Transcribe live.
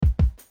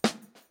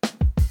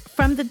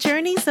From the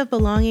journeys of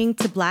belonging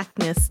to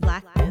Blackness,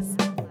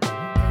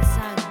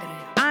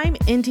 I'm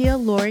India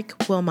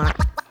Lorik Wilmot.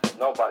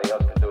 Nobody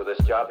else can do this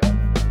job.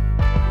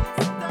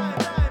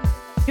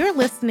 You're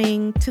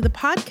listening to the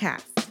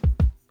podcast,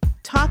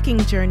 Talking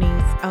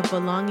Journeys of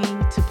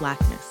Belonging to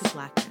Blackness.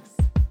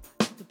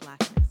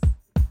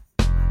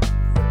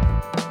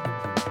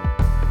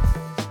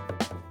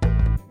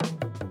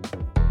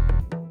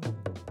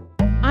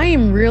 I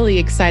am really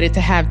excited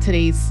to have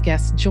today's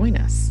guest join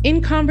us.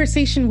 In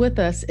conversation with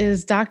us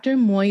is Dr.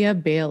 Moya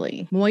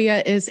Bailey.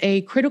 Moya is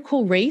a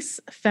critical race,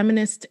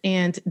 feminist,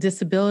 and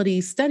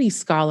disability studies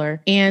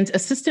scholar and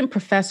assistant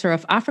professor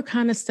of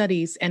Africana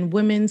Studies and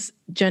Women's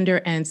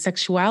Gender and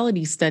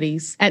Sexuality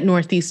Studies at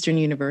Northeastern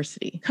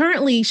University.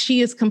 Currently,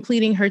 she is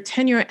completing her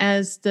tenure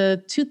as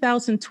the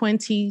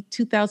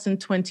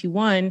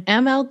 2020-2021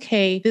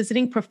 MLK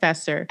Visiting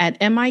Professor at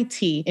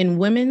MIT in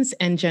Women's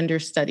and Gender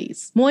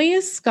Studies.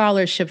 Moya's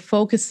scholarship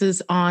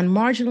focuses on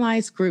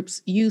marginalized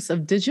groups' use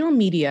of digital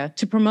media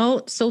to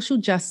promote social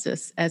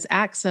justice as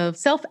acts of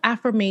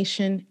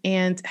self-affirmation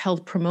and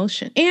health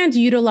promotion, and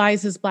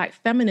utilizes Black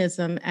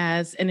feminism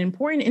as an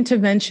important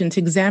intervention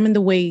to examine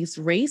the ways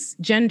race,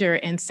 gender,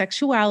 and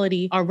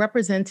sexuality are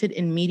represented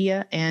in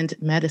media and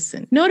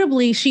medicine.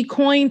 Notably, she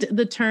coined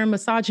the term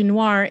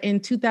misogynoir in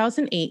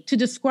 2008 to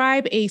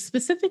describe a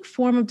specific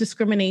form of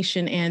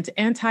discrimination and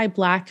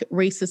anti-Black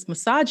racist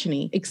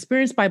misogyny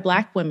experienced by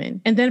Black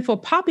women, and then for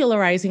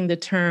popularizing the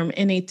term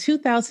in a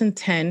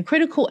 2010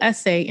 critical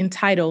essay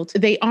entitled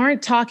 "They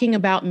Aren't Talking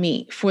About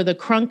Me" for the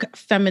Crunk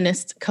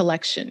Feminist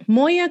Collection.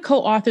 Moya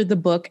co-authored the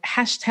book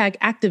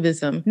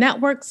 #Activism,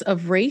 Networks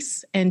of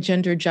Race and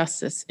Gender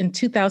Justice in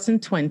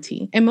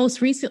 2020, and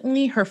most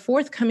recently, her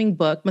forthcoming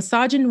book,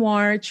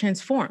 Misogynoir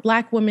Transformed: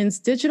 Black Women's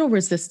Digital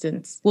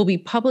Resistance, will be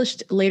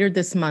published later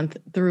this month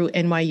through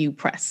NYU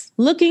Press.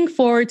 Looking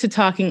forward to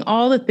talking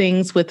all the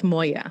things with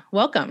Moya.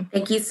 Welcome.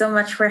 Thank you so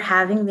much for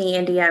having me,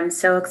 India. I'm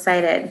so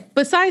excited.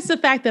 Besides the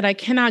fact that I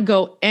cannot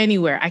go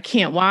anywhere, I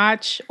can't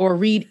watch or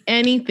read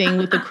anything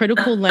with a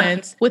critical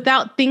lens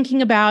without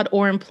thinking about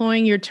or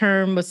employing your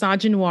term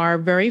misogynoir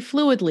very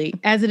fluidly,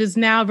 as it is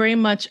now very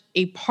much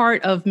a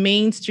part of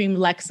mainstream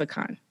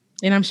lexicon.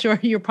 And I'm sure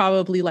you're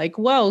probably like,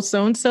 whoa,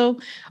 so-and-so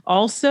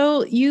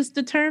also used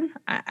the term?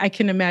 I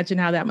can imagine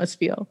how that must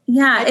feel.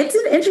 Yeah, it's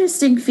an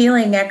interesting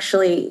feeling,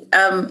 actually,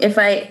 if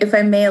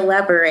I may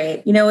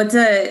elaborate. You know,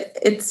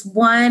 it's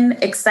one,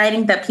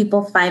 exciting that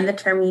people find the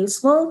term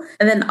useful,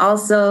 and then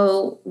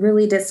also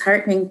really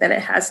disheartening that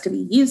it has to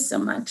be used so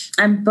much.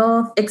 I'm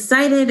both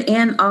excited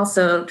and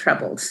also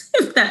troubled,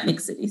 if that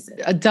makes any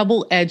sense. A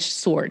double-edged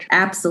sword.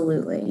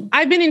 Absolutely.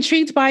 I've been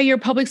intrigued by your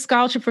public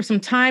scholarship for some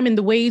time and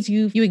the ways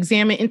you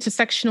examine intersectional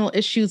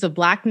issues of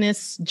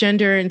Blackness,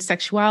 gender and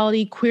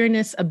sexuality,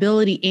 queerness,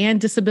 ability, and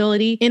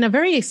disability in a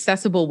very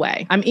accessible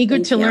way. I'm eager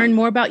to learn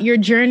more about your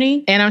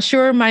journey, and I'm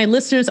sure my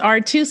listeners are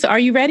too. So are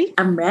you ready?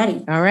 I'm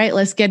ready. All right,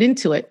 let's get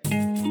into it.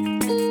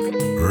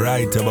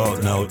 Right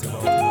about now.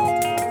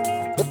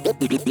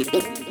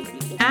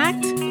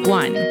 Act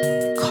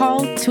 1,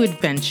 Call to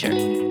Adventure.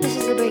 This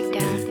is a breakdown.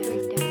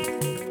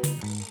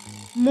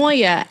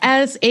 Moya,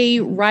 as a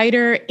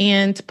writer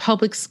and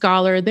public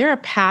scholar, there are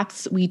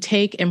paths we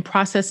take and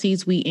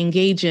processes we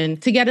engage in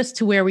to get us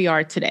to where we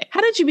are today.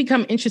 How did you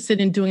become interested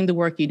in doing the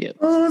work you do?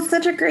 Oh,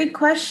 such a great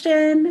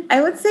question.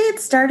 I would say it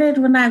started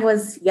when I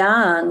was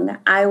young.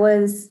 I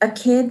was a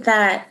kid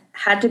that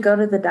had to go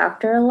to the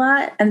doctor a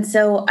lot. And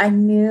so I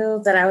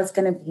knew that I was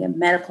going to be a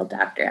medical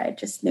doctor. I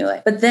just knew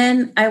it. But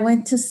then I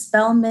went to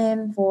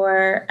Spelman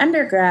for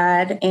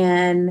undergrad.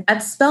 And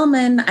at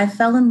Spelman, I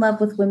fell in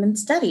love with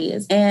women's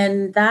studies.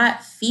 And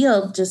that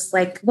field just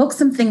woke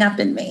something up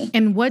in me.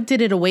 And what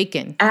did it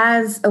awaken?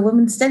 As a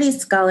women's studies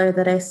scholar,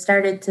 that I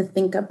started to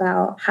think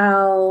about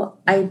how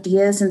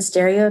ideas and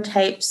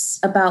stereotypes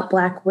about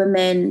Black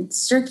women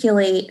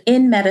circulate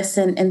in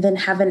medicine and then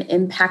have an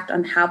impact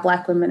on how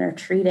Black women are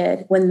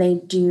treated when they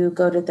do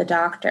go to the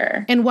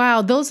doctor. And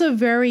wow, those are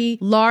very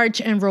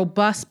large and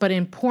robust but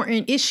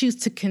important issues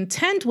to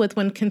contend with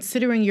when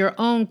considering your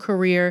own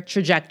career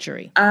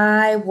trajectory.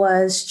 I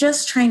was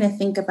just trying to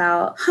think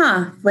about,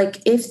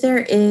 if there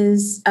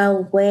is a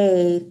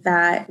way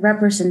that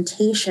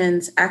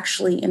representations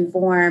actually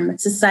inform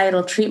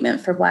societal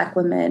treatment for Black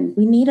women,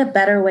 we need a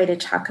better way to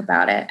talk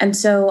about it. And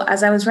so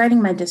as I was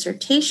writing my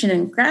dissertation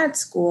in grad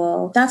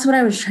school, that's what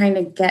I was trying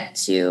to get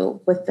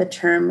to with the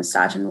term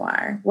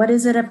misogynoir. What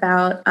is it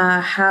about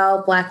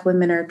how Black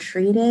women are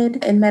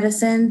treated in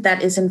medicine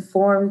that is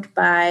informed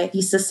by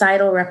the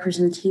societal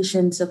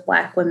representations of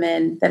Black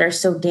women that are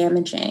so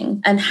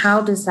damaging? And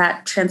how does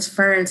that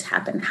transference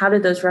happen? How do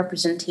those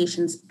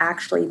representations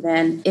actually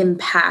then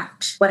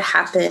impact what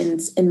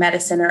happens in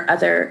medicine or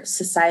other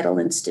societal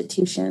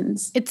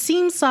institutions? It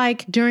seems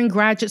like during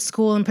graduate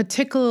school, and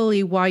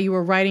particularly while you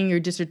were writing your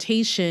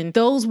dissertation,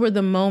 those were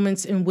the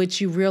moments in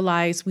which you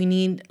realized we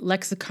need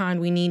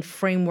lexicon, we need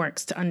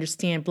frameworks to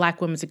understand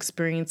Black women's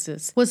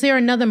experiences experience. Was there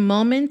another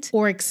moment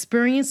or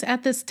experience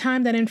at this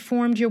time that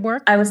informed your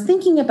work? I was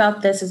thinking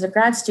about this as a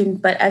grad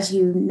student, but as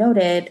you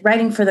noted,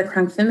 writing for the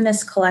Crunk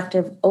Feminist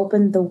Collective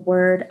opened the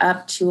word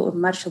up to a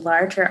much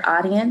larger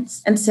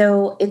audience. And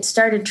so it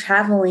started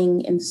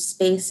traveling in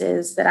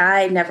spaces that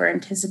I never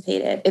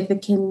anticipated. It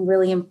became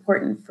really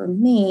important for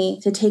me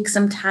to take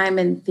some time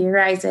and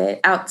theorize it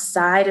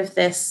outside of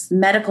this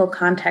medical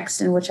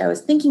context in which I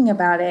was thinking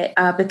about it,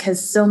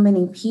 because so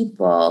many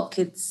people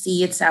could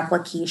see its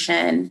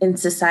application in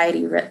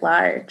society writ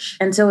large.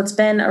 And so it's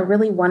been a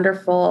really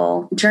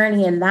wonderful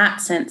journey in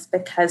that sense,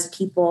 because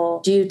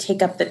people do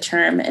take up the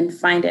term and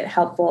find it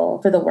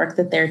helpful for the work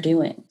that they're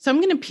doing. So I'm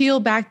going to peel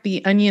back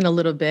the onion a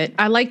little bit.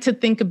 I like to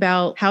think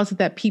about how is it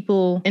that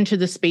people enter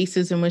the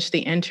spaces in which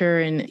they enter.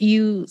 And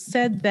you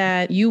said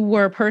that you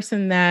were a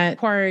person that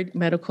required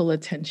medical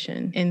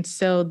attention. And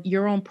so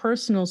your own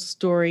personal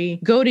story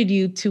goaded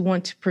you to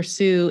want to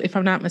pursue, if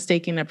I'm not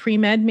mistaken, a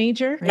pre-med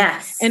major. Right?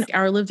 Yes. And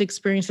our lived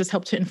experiences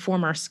help to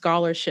inform our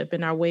scholarship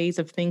and our ways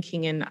of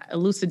thinking and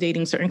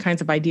elucidating certain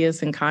kinds of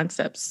ideas and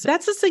concepts.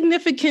 That's a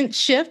significant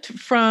shift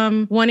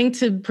from wanting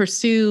to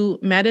pursue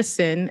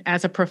medicine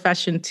as a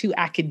profession to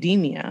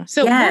academia.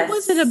 So Yes. What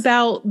was it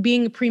about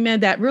being a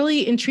pre-med that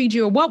really intrigued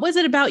you? Or what was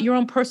it about your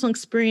own personal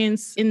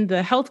experience in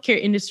the healthcare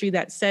industry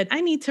that said,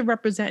 I need to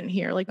represent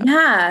here?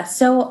 Yeah.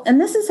 So, and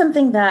this is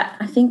something that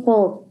I think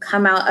will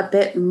come out a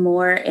bit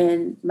more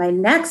in my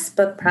next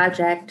book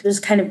project,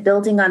 just kind of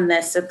building on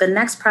this. So the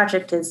next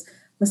project is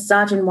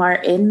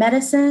misogynoir in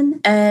medicine.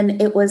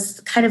 And it was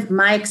kind of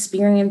my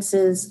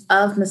experiences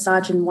of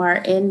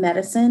misogynoir in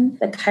medicine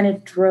that kind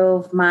of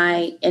drove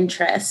my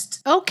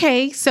interest.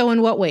 Okay, so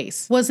in what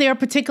ways? Was there a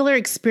particular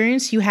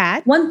experience you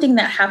had? One thing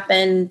that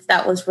happened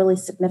that was really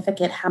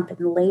significant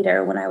happened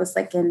later when I was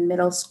like in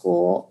middle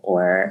school,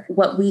 or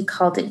what we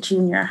called it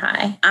junior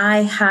high. I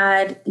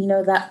had,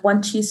 that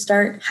once you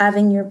start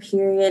having your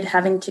period,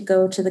 having to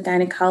go to the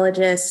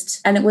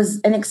gynecologist, and it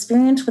was an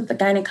experience with the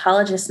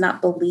gynecologist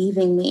not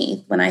believing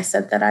me when I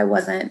said that I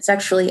wasn't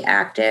sexually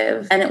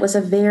active. And it was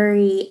a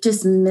very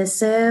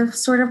dismissive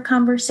sort of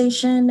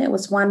conversation. It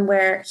was one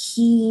where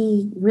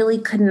he really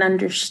couldn't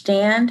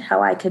understand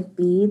how I could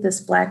be this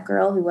Black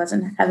girl who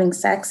wasn't having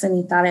sex, and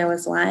he thought I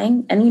was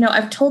lying. And,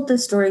 I've told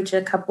this story to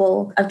a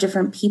couple of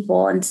different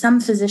people, and some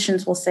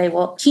physicians will say,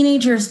 well,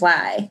 teenagers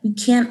lie. You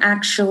can't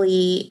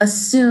actually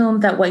assume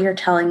that what you're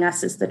telling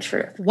us is the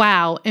truth.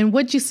 Wow. And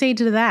what'd you say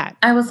to that?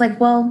 I was like,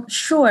 well,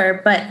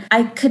 sure, but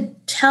I could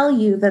tell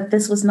you that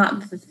this was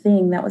not the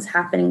thing that was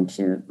happening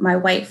to my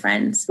white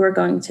friends who were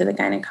going to the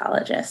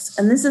gynecologist.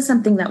 And this is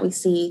something that we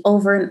see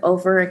over and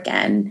over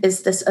again,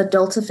 is this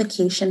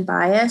adultification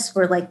bias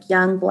where like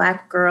young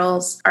Black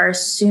girls are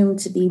assumed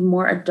to be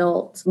more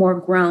adult, more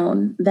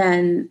grown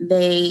than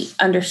they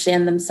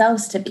understand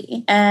themselves to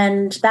be.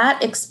 And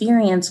that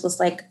experience was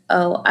like,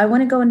 oh, I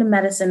want to go into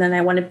medicine and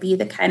I want to be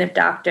the kind of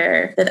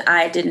doctor that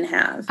I didn't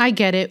have. I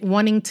get it.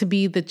 Wanting to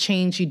be the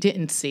change you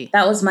didn't see.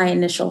 That was my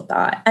initial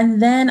thought. And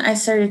then I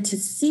started to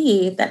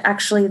see that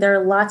actually there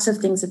are lots of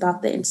things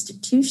about the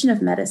institution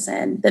of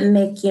medicine that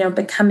make,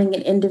 becoming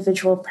an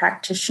individual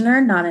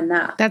practitioner not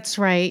enough. That's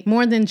right.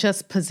 More than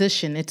just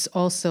position, it's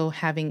also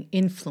having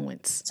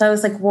influence. So I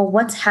was like, well,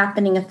 what's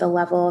happening at the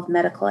level of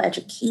medical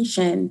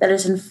education that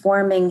is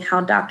informing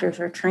how doctors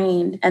are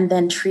trained and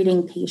then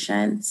treating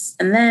patients?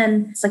 And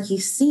then it's like you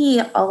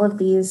see all of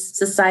these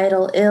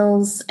societal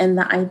ills and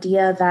the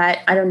idea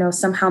that,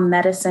 somehow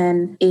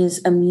medicine is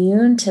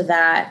immune to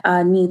that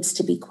needs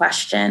to be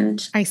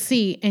questioned. I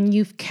see. And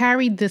you've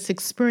carried this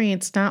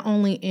experience not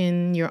only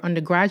in your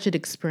undergraduate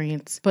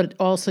experience, but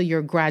also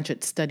your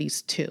graduate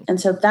studies too.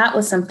 And so that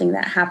was something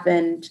that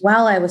happened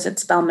while I was at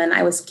Spelman.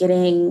 I was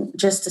getting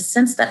just a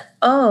sense that,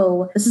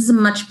 this is a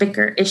much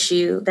bigger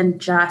issue than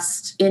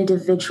just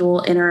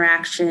individual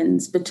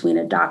interactions between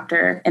a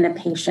doctor and a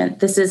patient.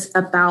 This is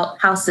about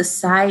how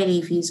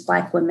society views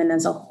Black women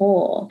as a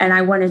whole. And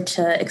I wanted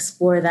to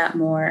explore that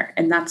more.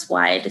 And that's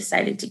why I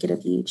decided to get a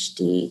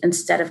PhD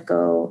instead of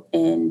go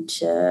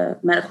into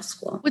medical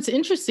school. What's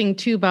interesting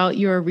too about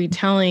your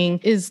retelling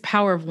is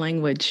power of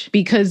language,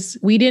 because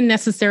we didn't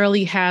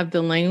necessarily have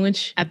the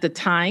language at the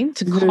time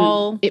to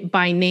call it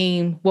by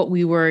name what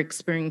we were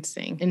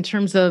experiencing in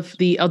terms of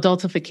the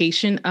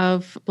adultification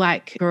of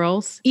Black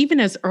girls, even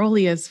as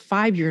early as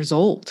 5 years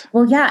old.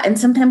 Well, yeah. And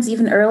sometimes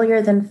even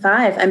earlier than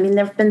 5. I mean,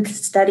 there have been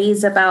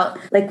studies about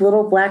like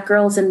little Black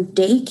girls in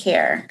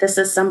daycare, this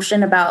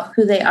assumption about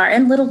who they are,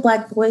 and little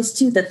Black boys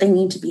too, that they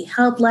need to be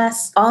held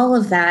less. All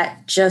of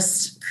that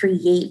just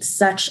creates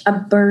such a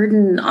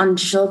burden on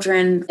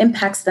children,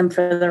 impacts them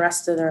for the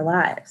rest of their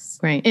lives.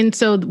 Right. And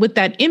so with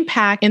that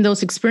impact and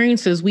those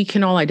experiences, we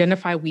can all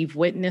identify we've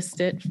witnessed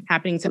it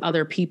happening to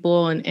other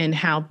people and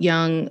how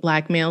young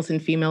Black males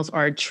and females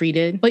are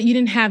treated. But you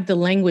didn't have the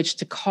language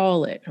to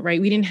call it,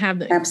 right? We didn't have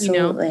the,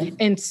 Absolutely.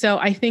 And so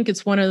I think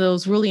it's one of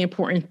those really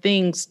important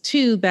things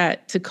too,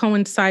 that to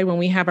coincide when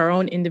we have our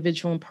own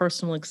individual and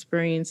personal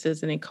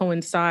experiences, and it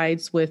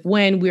coincides with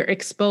when we're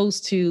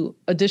exposed to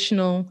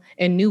additional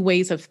and new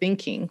ways ways of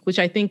thinking, which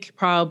I think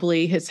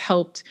probably has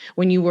helped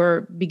when you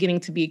were beginning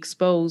to be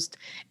exposed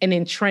and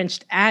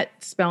entrenched at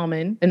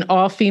Spelman, an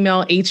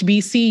all-female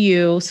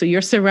HBCU. So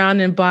you're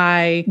surrounded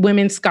by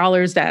women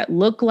scholars that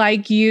look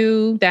like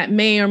you, that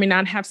may or may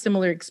not have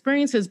similar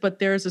experiences, but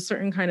there's a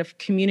certain kind of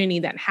community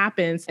that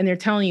happens, and they're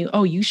telling you,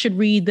 oh, you should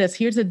read this.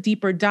 Here's a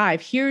deeper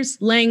dive.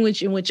 Here's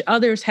language in which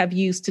others have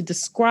used to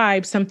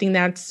describe something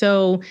that's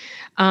so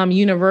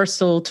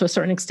universal to a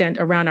certain extent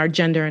around our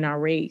gender and our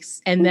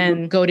race, and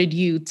then goaded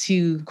you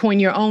to coin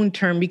your own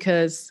term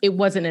because it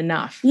wasn't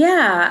enough.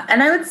 Yeah.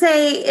 And I would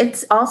say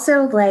it's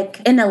also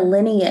like in a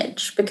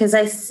lineage, because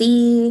I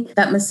see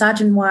that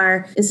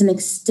misogynoir is an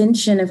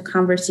extension of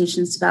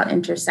conversations about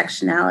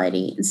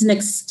intersectionality. It's an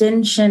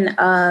extension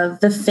of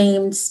the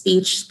famed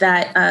speech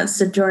that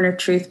Sojourner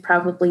Truth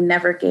probably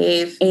never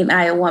gave, "Ain't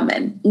I a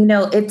Woman?" You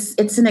know,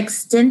 it's an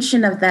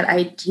extension of that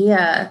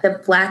idea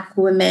that Black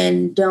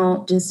women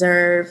don't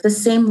deserve the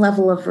same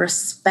level of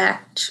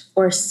respect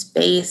or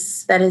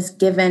space that is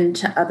given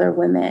to other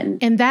women.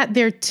 And that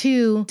there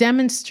too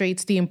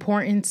demonstrates the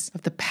importance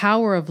of the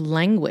power of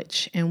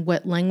language and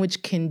what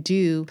language can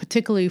do,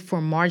 particularly for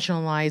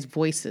marginalized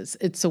voices.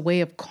 It's a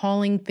way of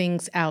calling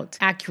things out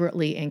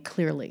accurately and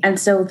clearly. And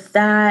so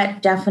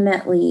that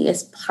definitely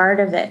is part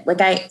of it.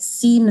 Like I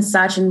see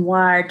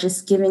misogynoir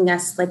just giving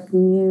us like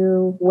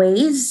new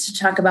ways to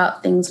talk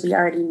about things we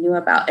already knew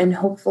about, and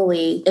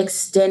hopefully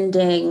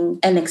extending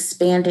and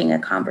expanding a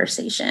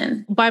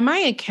conversation. By my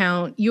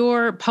account,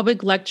 your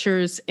public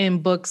lectures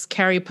and books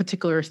carry a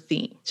particular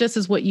theme, just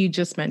as what you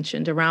just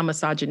mentioned around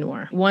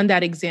misogynoir, one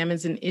that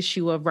examines an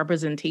issue of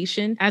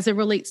representation as it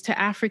relates to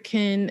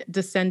African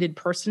descended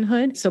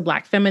personhood, so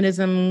Black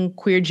feminism,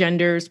 queer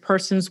genders,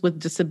 persons with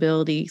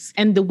disabilities,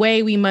 and the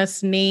way we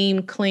must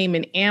name, claim,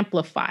 and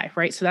amplify,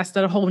 right? So that's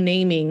the whole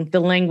naming, the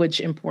language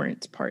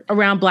importance part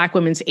around Black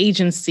women's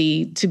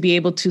agency to be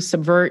able to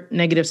subvert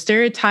negative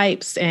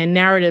stereotypes and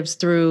narratives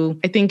through,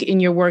 I think in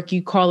your work,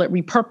 you call it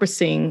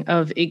repurposing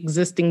of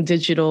existing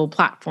digital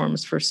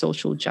platforms for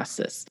social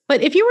justice.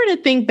 But if you were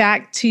to think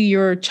back to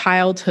your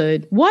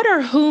childhood, what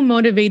or who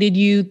motivated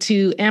you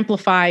to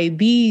amplify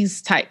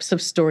these types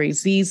of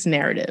stories, these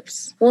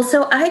narratives? Well,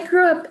 so I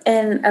grew up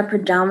in a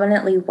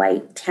predominantly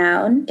white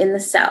town in the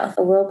South,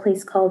 a little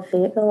place called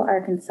Fayetteville,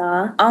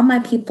 Arkansas. All my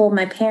people,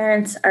 my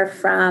parents are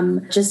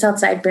from just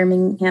outside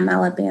Birmingham,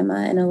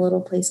 Alabama, in a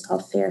little place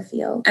called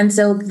Fairfield. And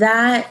so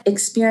that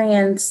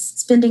experience,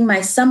 spending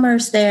my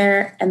summers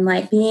there and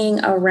like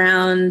being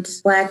around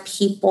Black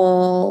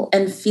people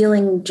and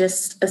feeling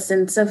just a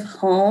sense of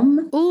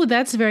home. Oh,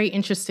 that's very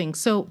interesting.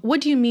 So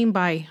what do you mean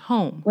by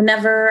home?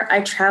 Whenever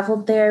I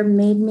traveled there,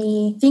 made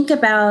me think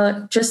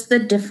about just the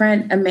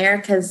different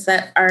Americas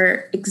that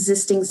are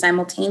existing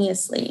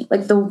simultaneously.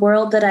 Like the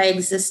world that I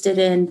existed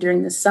in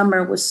during the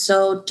summer was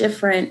so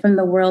different from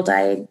the world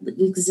I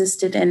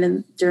existed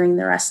in during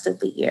the rest of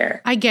the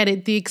year. I get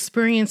it. The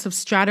experience of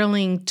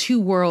straddling two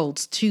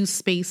worlds, two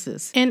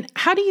spaces. And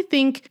how do you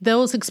think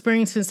those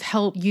experiences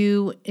help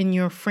you in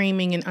your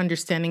framing and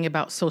understanding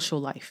about social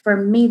life? For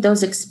me,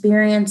 those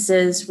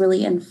experiences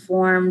really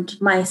informed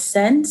my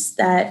sense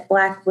that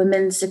Black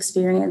women's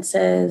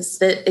experiences,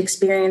 the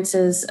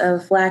experiences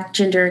of Black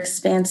gender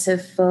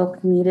expansive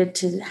folk needed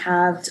to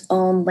have its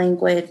own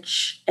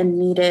language and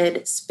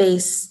needed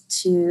space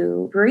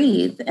to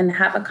breathe and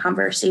have a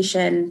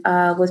conversation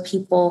with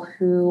people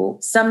who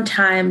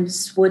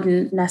sometimes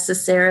wouldn't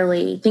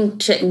necessarily think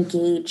to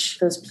engage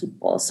those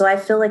people. So I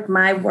feel like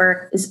my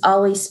work is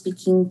always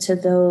speaking to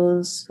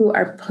those who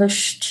are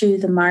pushed to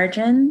the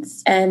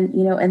margins and,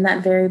 you know, in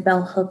that very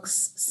bell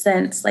hooks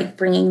sense, like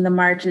bringing the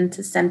margin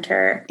to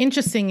center.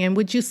 Interesting. And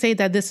would you say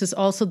that this is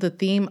also the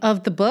theme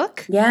of the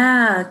book?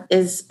 Yeah,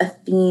 is a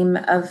theme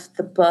of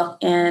the book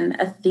and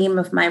a theme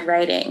of my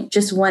writing.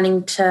 Just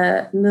wanting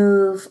to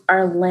move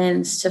our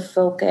lens to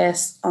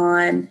focus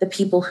on the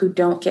people who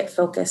don't get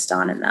focused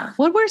on enough.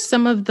 What were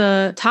some of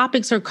the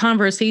topics or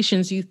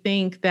conversations you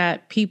think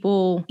that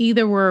people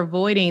either were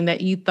avoiding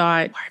that you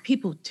thought, why are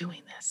people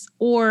doing this?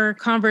 Or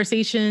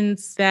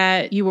conversations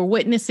that you were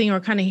witnessing or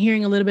kind of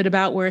hearing a little bit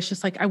about where it's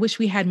just like, I wish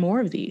we had more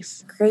of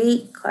these?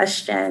 Great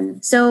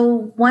question.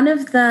 So one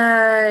of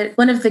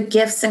the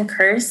gifts and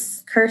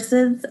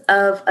curses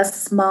of a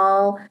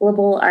small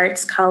liberal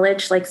arts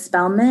college like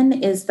Spelman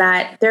is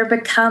that there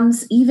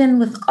becomes, even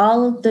with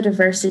all of the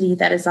diversity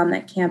that is on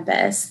that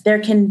campus, there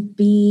can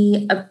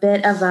be a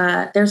bit of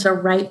there's a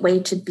right way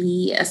to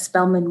be a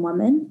Spelman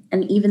woman.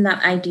 And even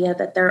that idea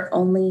that there are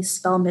only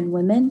Spelman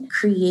women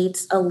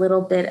creates a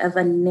little bit of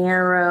a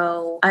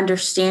narrow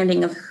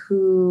understanding of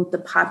who the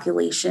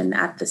population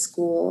at the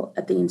school,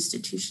 at the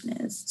institution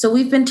is. So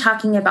we've been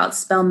talking about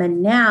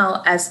Spelman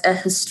now as a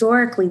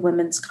historically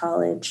women's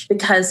college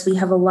because we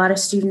have a lot of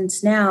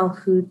students now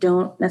who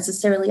don't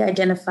necessarily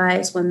identify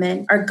as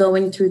women, are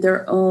going through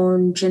their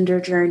own gender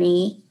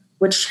journey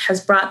which has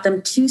brought them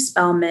to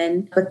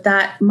Spelman, but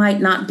that might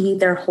not be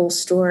their whole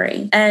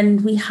story.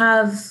 And we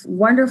have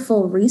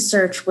wonderful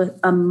research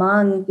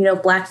among,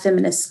 Black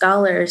feminist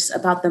scholars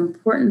about the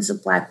importance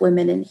of Black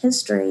women in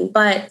history.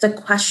 But the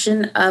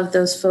question of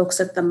those folks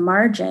at the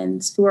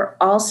margins who are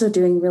also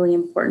doing really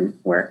important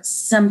work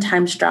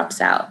sometimes drops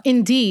out.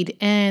 Indeed.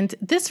 And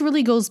this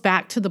really goes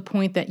back to the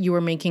point that you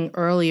were making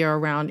earlier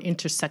around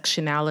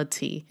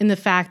intersectionality and the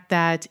fact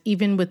that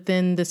even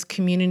within this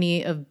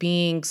community of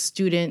being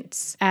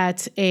students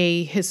at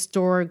a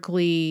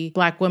historically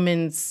Black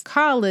women's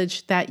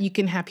college, that you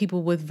can have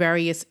people with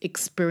various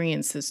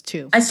experiences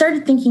too. I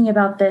started thinking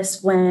about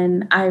this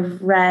when I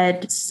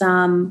read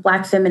some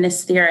Black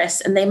feminist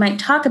theorists, and they might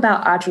talk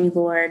about Audre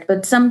Lorde,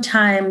 but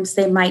sometimes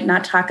they might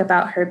not talk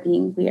about her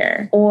being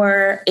queer.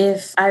 Or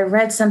if I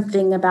read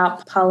something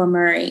about Paula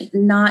Murray,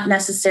 not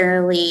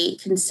necessarily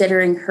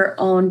considering her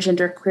own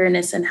gender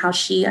queerness and how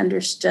she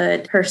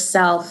understood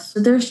herself. So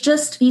there's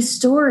just these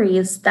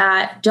stories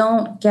that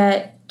don't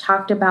get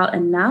talked about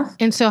enough.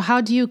 And so how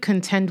do you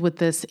contend with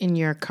this in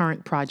your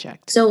current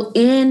project? So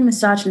in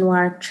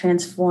Misogynoir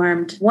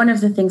Transformed, one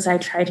of the things I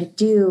try to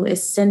do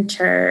is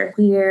center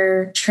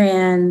queer,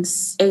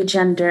 trans,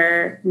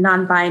 agender,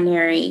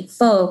 non-binary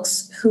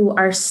folks who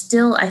are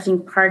still, I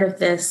think, part of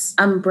this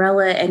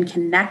umbrella and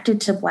connected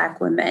to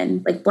Black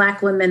women. Like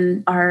Black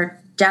women are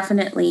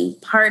definitely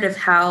part of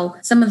how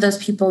some of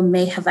those people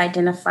may have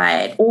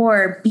identified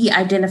or be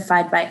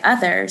identified by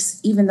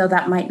others, even though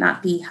that might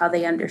not be how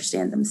they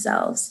understand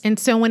themselves. And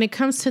so when it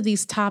comes to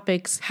these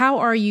topics, how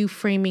are you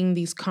framing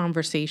these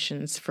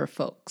conversations for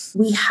folks?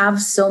 We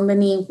have so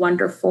many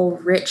wonderful,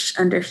 rich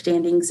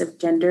understandings of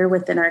gender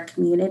within our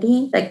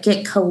community that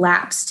get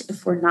collapsed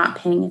if we're not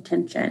paying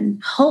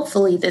attention.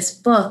 Hopefully, this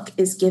book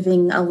is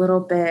giving a little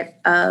bit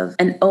of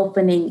an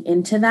opening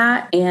into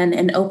that and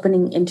an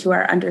opening into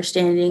our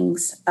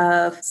understandings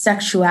of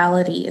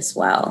sexuality as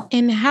well.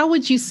 And how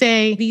would you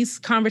say these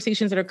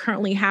conversations that are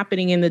currently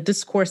happening in the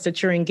discourse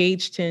that you're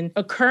engaged in,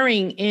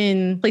 occurring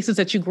in places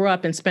that you grew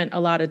up and spent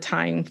a lot of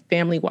time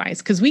family-wise?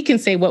 Because we can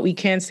say what we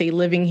can say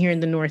living here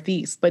in the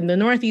Northeast, but the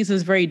Northeast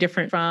is very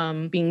different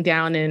from being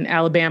down in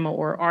Alabama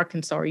or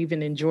Arkansas or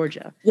even in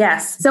Georgia.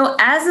 Yes. So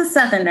as a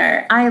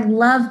Southerner, I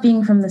love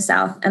being from the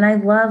South and I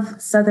love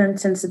Southern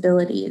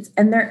sensibilities.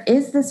 And there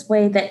is this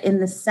way that in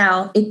the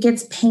South, it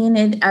gets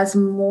painted as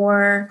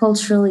more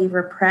culturally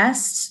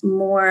repressed,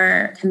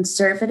 more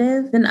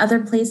conservative than other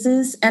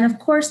places. And of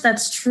course,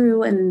 that's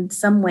true in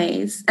some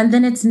ways. And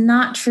then it's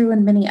not true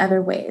in many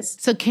other ways.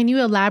 So can you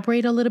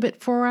elaborate a little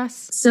bit for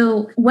us?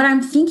 So what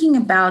I'm thinking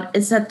about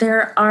is that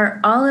there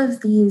are all of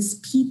these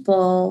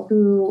people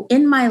who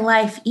in my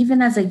life,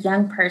 even as a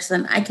young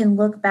person, I can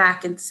look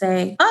back and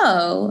say,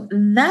 oh,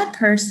 that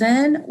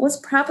person was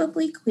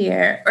probably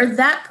queer, or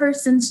that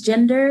person's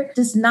gender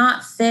does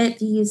not fit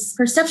these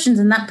perceptions.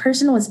 And that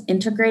person was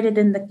integrated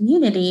in the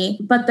community,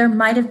 but there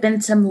might have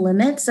been some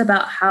limits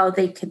about how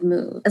they could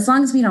move. As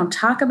long as we don't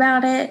talk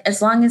about it,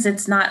 as long as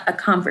it's not a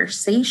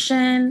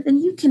conversation, then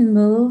you can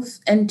move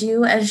and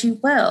do as you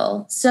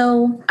will.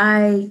 So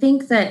I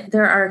think that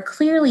there are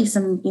clearly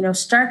some,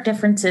 stark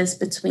differences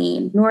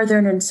between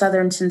Northern and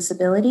Southern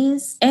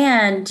sensibilities.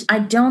 And I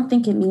don't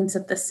think it means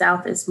that the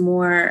South is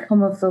more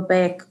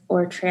homophobic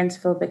or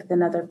transphobic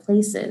than other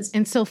places.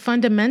 And so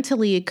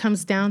fundamentally, it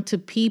comes down to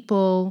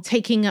people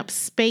taking up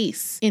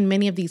space in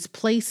many of these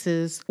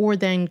places or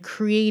then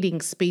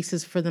creating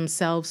spaces for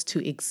themselves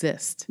to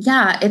exist.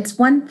 Yeah, it's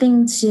one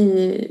thing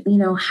to,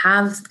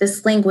 have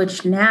this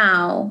language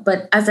now.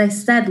 But as I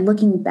said,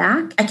 looking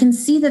back, I can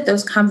see that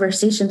those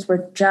conversations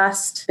were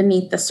just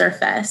beneath the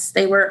surface.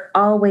 They were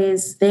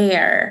always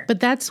there. But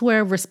that's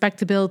where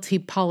respectability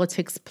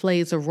politics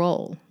plays a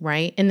role,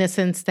 right? In the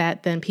sense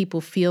that then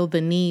people feel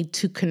the need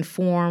to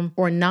conform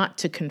or not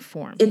to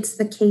conform. It's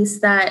the case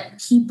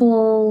that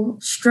people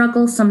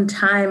struggle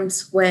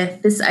sometimes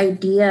with this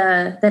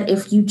idea that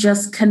if you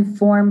just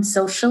conform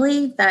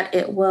socially, that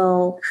it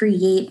will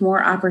create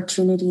more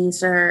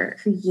opportunities or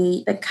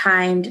create the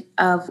kind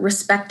of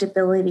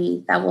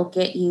respectability that will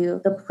get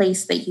you the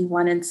place that you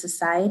want in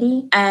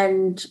society.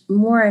 And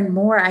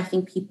more, I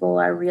think people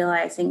are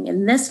realizing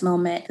in this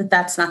moment that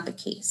that's not the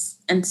case.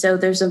 And so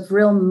there's a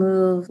real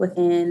move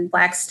within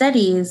Black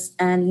studies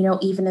and,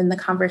 even in the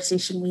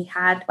conversation we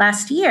had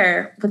last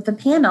year with the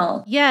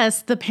panel.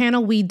 Yes, the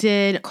panel we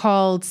did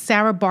called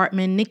Sarah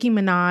Bartman, Nicki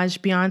Minaj,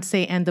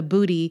 Beyonce, and the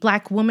Booty,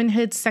 Black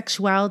Womanhood,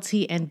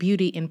 Sexuality, and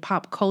Beauty in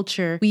Pop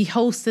Culture. We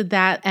hosted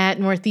that at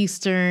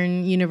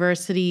Northeastern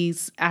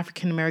University's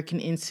African American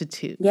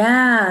Institute.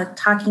 Yeah,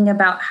 talking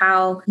about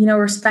how,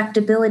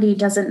 respectability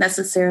doesn't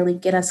necessarily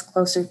get us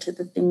closer to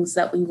the things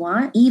that we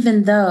want,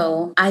 even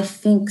though I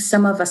think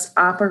some of us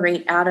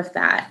operate out of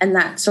that and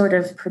that sort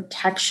of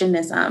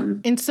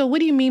protectionism. And so what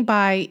do you mean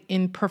by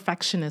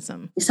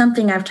imperfectionism?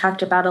 Something I've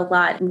talked about a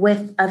lot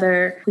with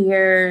other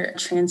queer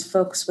trans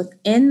folks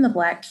within the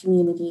Black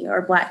community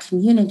or Black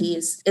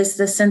communities is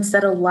the sense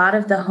that a lot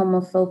of the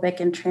homophobic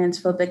and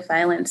transphobic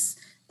violence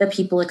that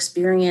people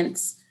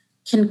experience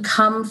can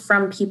come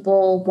from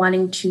people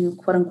wanting to,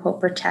 quote unquote,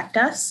 protect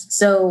us.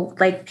 So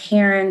like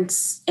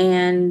parents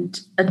and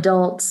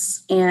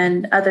adults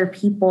and other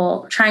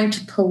people trying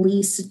to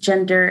police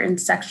gender and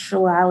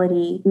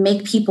sexuality,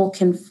 make people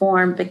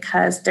conform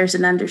because there's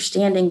an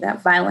understanding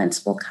that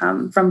violence will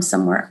come from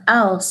somewhere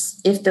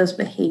else if those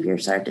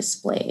behaviors are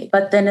displayed.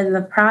 But then in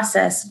the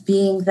process,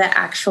 being the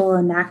actual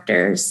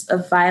enactors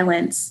of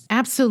violence.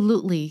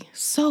 Absolutely.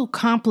 So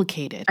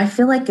complicated. I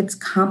feel like it's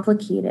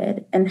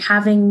complicated, and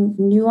having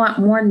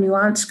more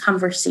nuanced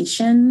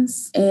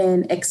conversations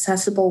in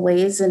accessible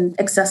ways and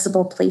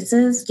accessible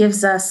places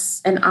gives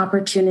us an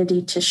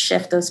opportunity to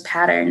shift those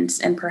patterns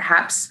and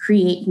perhaps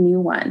create new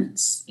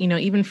ones. You know,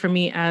 even for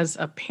me as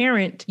a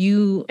parent,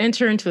 you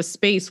enter into a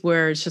space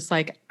where it's just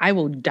like, I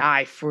will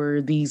die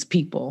for these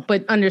people.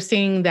 But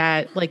understanding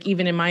that, like,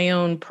 even in my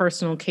own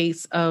personal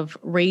case of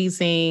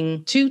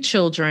raising 2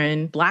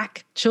 children,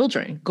 Black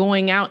children,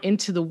 going out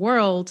into the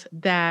world,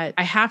 that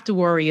I have to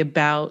worry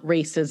about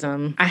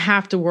racism. I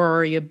have to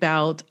worry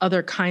about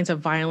other kinds of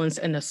violence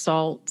and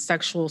assault,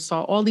 sexual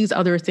assault, all these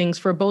other things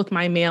for both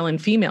my male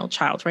and female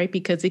child, right?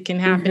 Because it can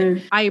happen.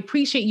 Mm-hmm. I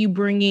appreciate you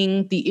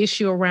bringing the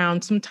issue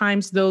around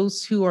sometimes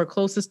those who are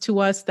closest to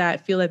us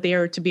that feel that they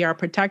are to be our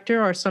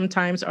protector, or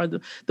sometimes are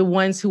the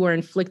ones who are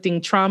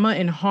inflicting trauma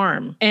and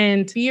harm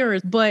and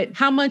fears. But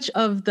how much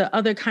of the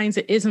other kinds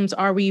of isms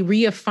are we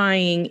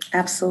reifying?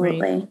 Absolutely.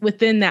 Right,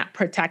 within that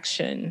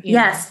protection?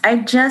 Yes. I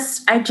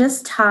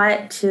just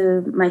taught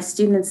to my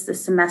students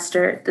this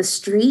semester, The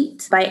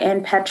Street by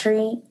Ann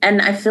Petrie.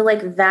 And I feel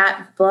like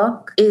that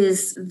book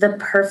is the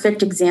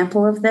perfect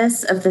example of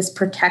this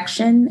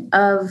protection,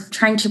 of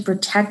trying to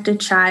protect a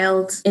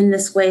child in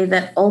this way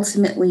that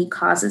ultimately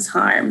causes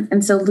harm.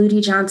 And so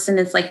Ludi Johnson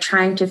is like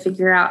trying to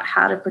figure out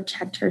how to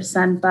protect her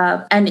son,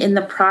 Bub. And in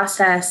the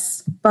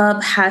process,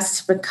 Bub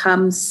has to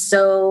become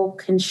so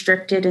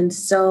constricted and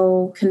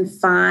so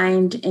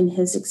confined in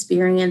his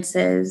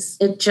experiences.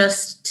 It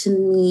just, to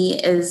me,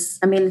 it's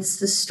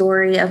the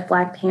story of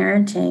Black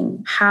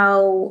parenting,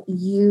 how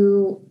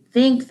you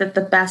think that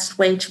the best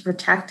way to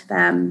protect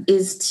them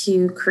is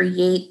to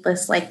create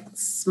this like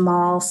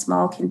small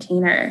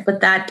container, but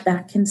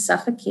that can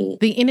suffocate.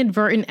 The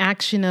inadvertent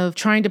action of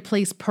trying to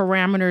place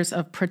parameters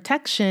of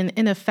protection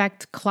in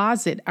effect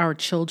closet our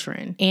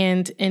children.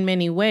 And in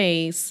many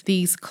ways,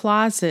 these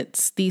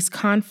closets, these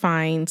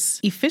confines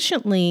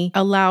efficiently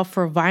allow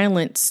for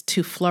violence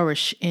to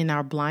flourish in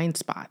our blind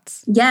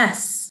spots.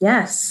 Yes.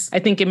 I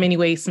think in many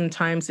ways,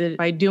 sometimes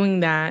by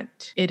doing that,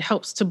 it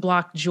helps to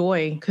block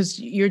joy, because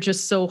you're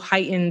just so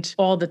heightened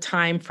all the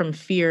time from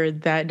fear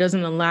that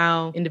doesn't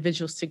allow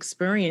individuals to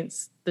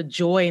experience the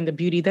joy and the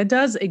beauty that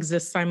does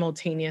exist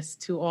simultaneous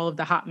to all of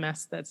the hot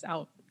mess that's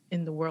out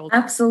in the world.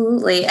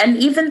 Absolutely. And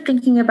even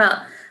thinking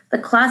about the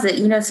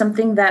closet,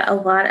 something that a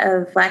lot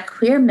of Black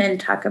queer men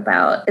talk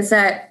about is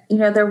that,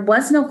 there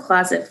was no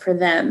closet for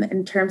them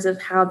in terms of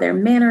how their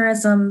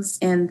mannerisms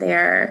and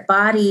their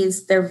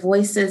bodies, their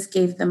voices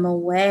gave them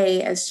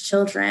away as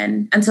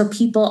children. And so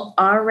people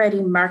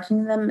already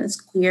marking them as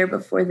queer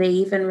before they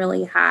even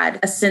really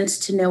had a sense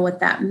to know what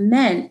that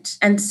meant.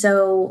 And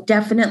so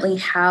definitely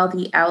how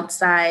the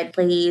outside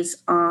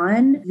plays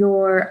on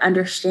your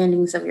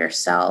understandings of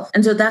yourself.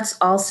 And so that's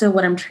also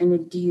what I'm trying to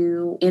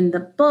do in the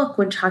book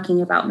when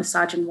talking about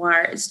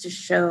misogynoir, is to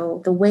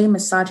show the way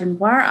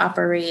misogynoir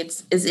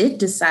operates is it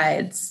decides,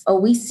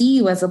 we see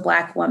you as a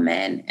Black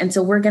woman, and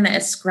so we're going to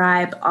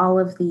ascribe all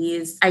of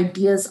these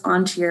ideas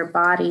onto your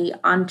body,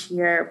 onto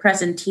your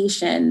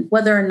presentation,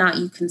 whether or not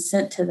you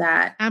consent to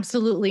that.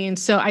 Absolutely. And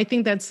so I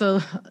think that's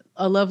a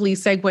lovely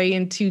segue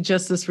into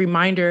just this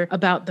reminder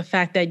about the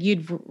fact that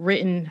you'd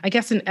written, I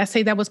guess, an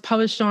essay that was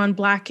published on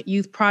Black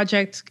Youth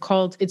Project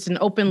called It's an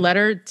Open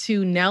Letter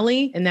to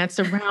Nelly. And that's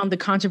around the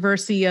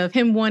controversy of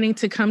him wanting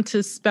to come to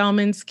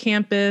Spelman's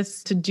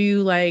campus to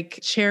do like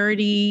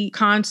charity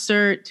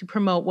concert to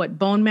promote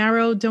bone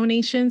marrow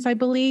donations, I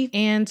believe,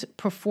 and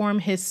perform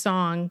his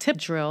song Tip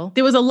Drill.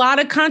 There was a lot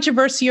of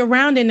controversy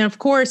around it. And of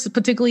course,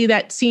 particularly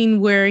that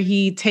scene where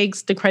he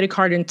takes the credit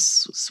card and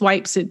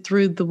swipes it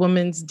through the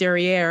woman's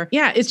derriere.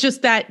 Yeah, it's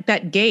just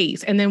that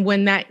gaze. And then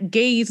when that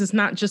gaze is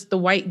not just the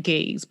white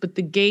gaze, but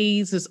the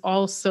gaze is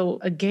also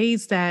a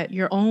gaze that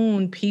your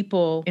own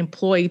people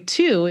employ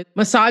too.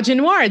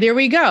 Misogynoir, there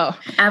we go.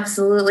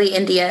 Absolutely,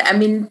 India. I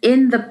mean,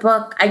 in the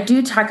book, I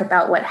do talk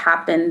about what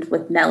happened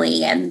with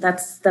Nelly, and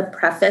that's the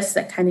preface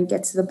that kind of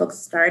gets the book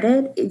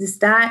started. Is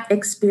that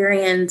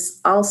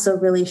experience also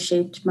really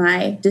shaped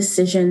my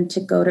decision to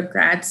go to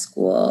grad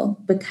school,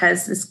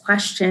 because this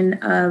question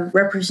of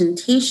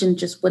representation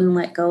just wouldn't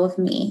let go of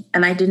me.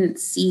 And I didn't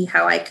see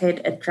how I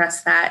could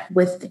address that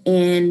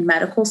within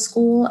medical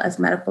school, as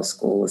medical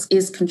school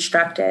is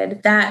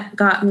constructed. That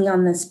got me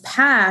on this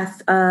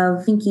path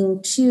of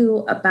thinking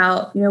too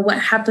about, what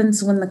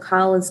happens when the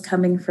call is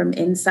coming from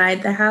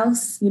inside the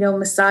house,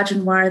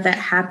 misogynoir that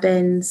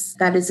happens,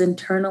 that is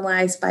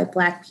internalized by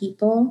Black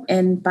people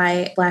and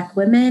by Black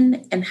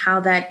women, and how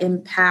that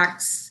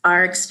impacts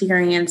our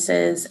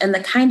experiences and the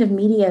kind of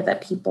media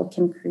that people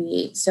can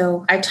create.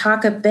 So I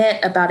talk a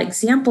bit about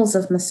examples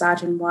of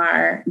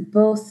misogynoir,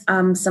 both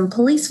both some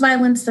police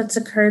violence that's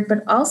occurred,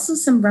 but also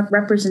some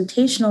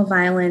representational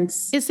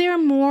violence. Is there a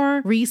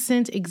more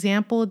recent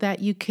example that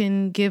you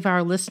can give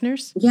our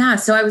listeners? Yeah,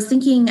 so I was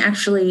thinking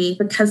actually,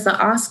 because the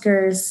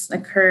Oscars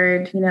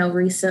occurred,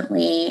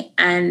 recently,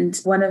 and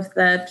one of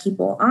the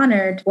people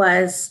honored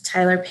was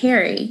Tyler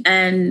Perry.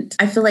 And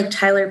I feel like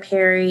Tyler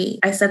Perry,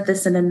 I said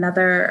this in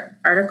another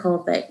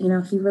article, that,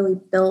 he really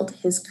built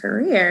his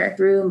career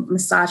through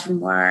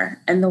misogynoir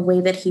and the way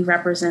that he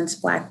represents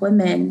Black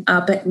women,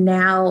 but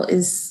now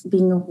is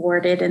being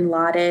awarded and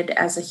lauded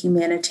as a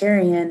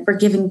humanitarian for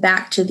giving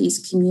back to these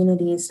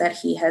communities that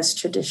he has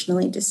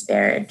traditionally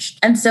disparaged.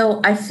 And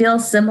so I feel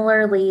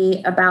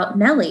similarly about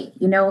Nelly.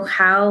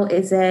 How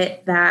is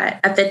it that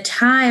at the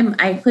time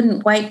I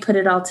couldn't quite put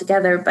it all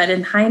together, but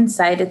in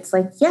hindsight, it's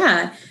like,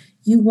 yeah,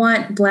 you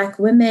want Black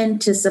women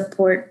to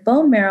support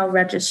bone marrow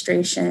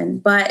registration,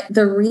 but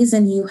the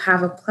reason you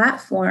have a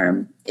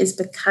platform is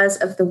because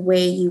of the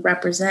way you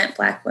represent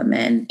Black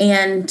women,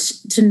 and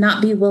to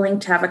not be willing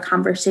to have a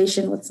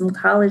conversation with some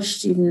college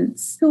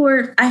students who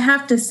were, I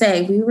have to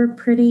say, we were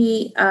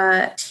pretty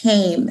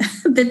tame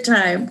at the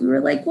time. We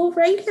were like, we'll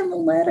write him a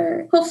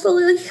letter.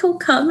 Hopefully he'll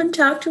come and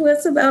talk to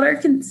us about our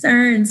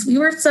concerns. We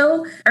were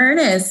so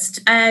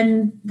earnest,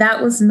 and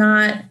that was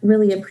not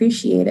really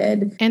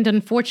appreciated. And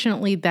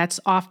unfortunately, that's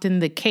often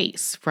the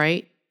case,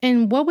 right?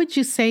 And what would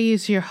you say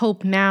is your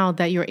hope now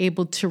that you're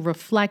able to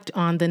reflect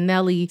on the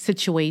Nelly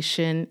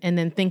situation and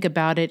then think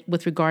about it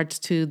with regards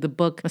to the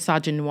book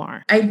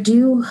Misogynoir? I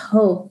do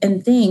hope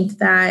and think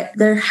that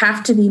there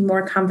have to be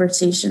more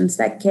conversations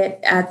that get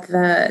at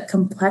the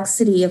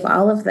complexity of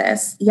all of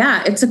this.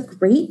 Yeah, it's a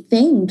great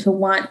thing to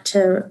want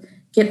to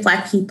get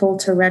Black people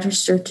to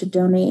register to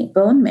donate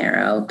bone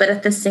marrow. But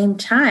at the same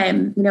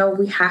time,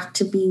 we have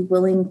to be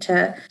willing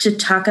to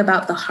talk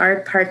about the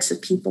hard parts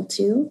of people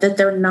too, that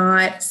they're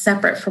not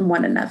separate from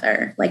one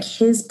another. Like,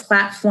 his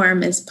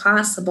platform is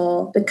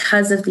possible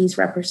because of these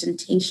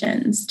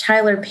representations.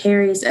 Tyler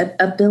Perry's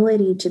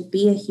ability to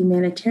be a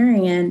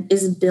humanitarian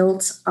is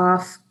built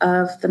off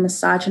of the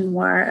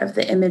misogynoir of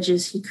the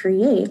images he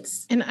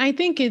creates. And I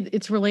think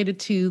it's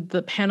related to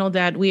the panel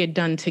that we had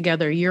done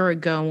together a year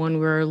ago when we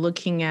were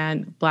looking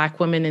at Black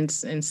women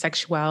and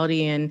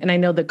sexuality. And I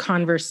know the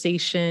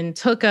conversation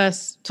took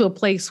us to a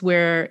place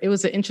where it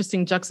was an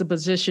interesting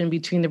juxtaposition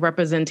between the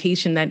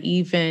representation that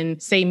even,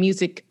 say,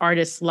 music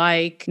artists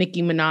like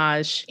Nicki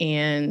Minaj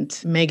and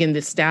Megan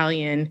Thee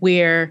Stallion,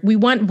 where we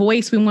want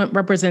voice, we want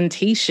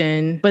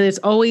representation, but it's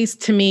always,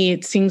 to me,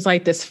 it seems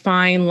like this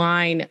fine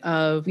line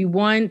of we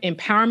want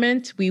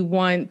empowerment, we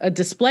want a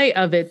display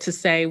of it to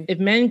say, if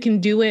men can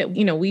do it,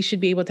 we should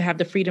be able to have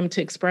the freedom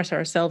to express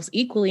ourselves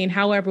equally in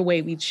however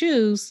way we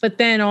choose. But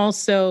then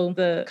also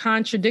the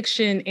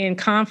contradiction and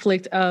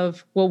conflict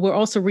of, well, we're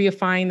also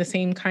reifying the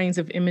same kinds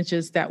of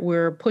images that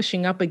we're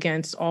pushing up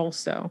against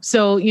also.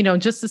 So,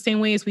 just the same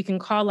way as we can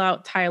call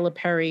out Tyler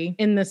Perry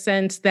in the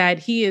sense that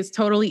he is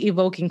totally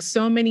evoking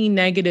so many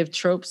negative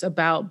tropes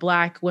about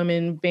Black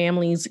women,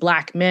 families,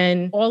 Black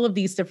men, all of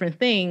these different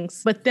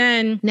things. But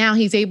then now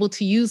he's able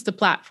to use the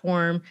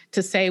platform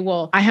to say,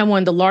 well, I have one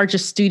of the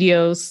largest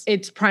studios.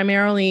 It's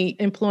primarily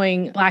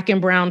employing Black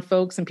and brown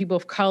folks and people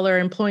of color,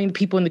 employing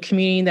people in the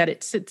community that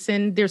it sits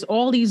in. There's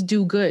all these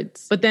do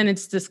goods. But then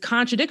it's this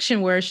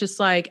contradiction where it's just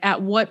like,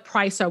 at what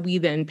price are we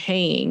then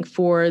paying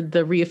for the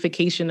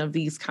reification of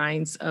these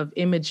kinds of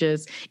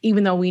images,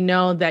 even though we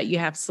know that you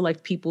have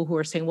select people who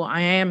are saying, well,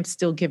 I am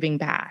still giving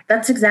back?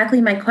 That's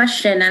exactly my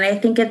question. And I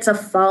think it's a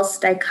false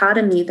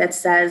dichotomy that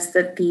says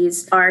that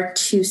these are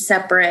two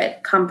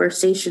separate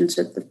conversations,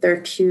 that they're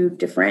two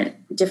different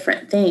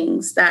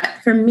things.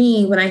 That for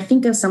me, when I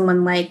think of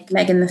someone like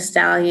Megan Thee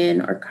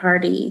Stallion or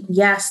Cardi,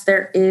 yes,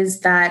 there is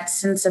that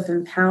sense of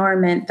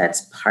empowerment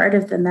that's part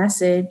of the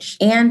message.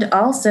 And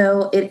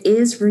also it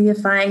is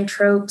reifying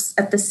tropes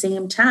at the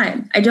same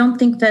time. I don't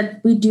think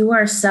that we do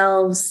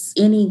ourselves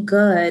any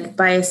good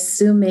by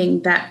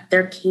assuming that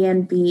there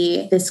can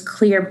be this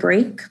clear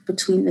break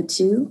between the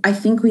two. I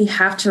think we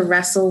have to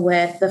wrestle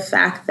with the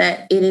fact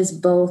that it is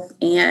both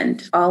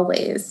and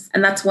always.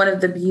 And that's one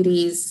of the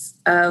beauties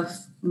of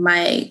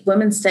my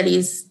women's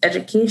studies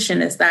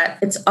education, is that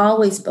it's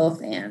always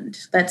both and,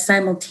 that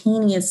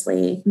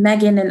simultaneously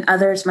Megan and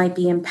others might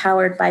be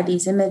empowered by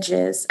these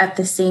images at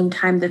the same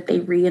time that they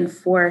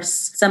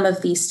reinforce some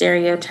of these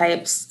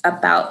stereotypes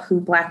about who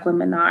Black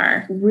women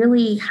are.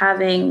 Really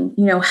having,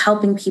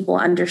 helping people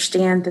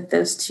understand that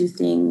those two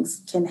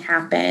things can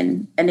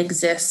happen and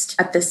exist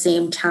at the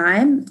same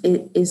time,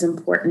 it is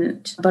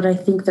important. But I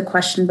think the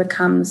question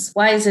becomes,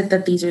 why is it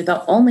that these are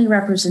the only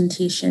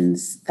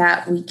representations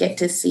that we get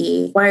to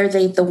see? why are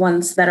they the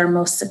ones that are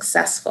most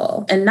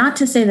successful? And not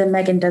to say that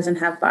Megan doesn't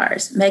have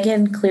bars.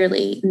 Megan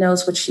clearly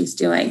knows what she's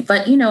doing.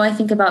 But, I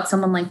think about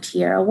someone like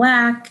Tierra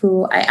Whack,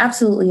 who I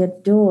absolutely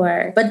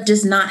adore, but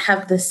does not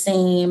have the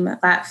same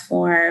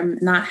platform,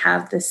 not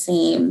have the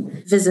same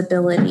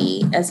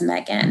visibility as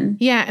Megan.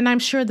 Yeah, and I'm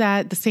sure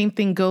that the same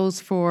thing goes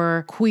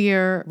for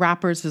queer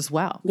rappers as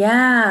well.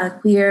 Yeah,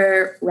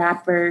 queer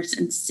rappers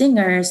and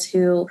singers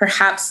who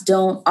perhaps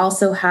don't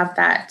also have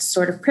that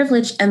sort of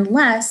privilege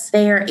unless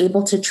they are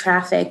able to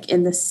traffic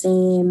in the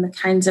same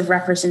kinds of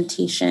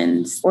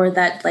representations or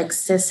that like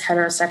cis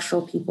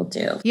heterosexual people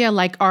do. Yeah,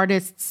 like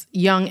artists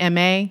Young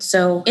M.A.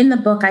 So in the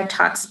book, I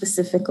talk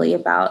specifically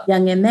about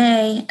Young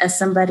M.A. as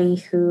somebody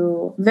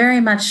who very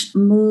much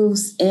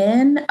moves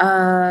in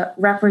a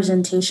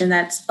representation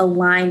that's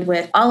aligned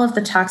with all of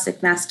the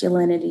toxic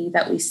masculinity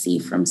that we see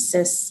from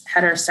cis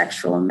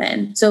heterosexual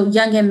men. So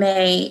Young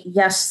M.A.,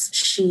 yes,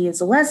 she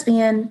is a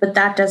lesbian, but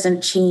that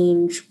doesn't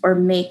change or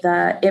make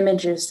the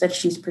images that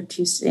she's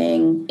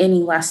producing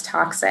any less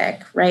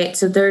toxic, right?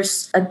 So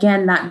there's,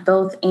 again, that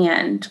both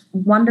and.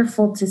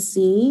 Wonderful to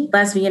see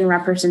lesbian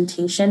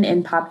representation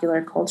in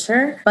popular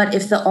culture, but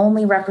if the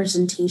only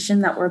representation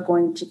that we're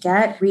going to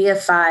get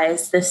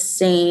reifies the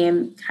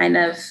same kind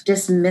of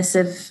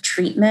dismissive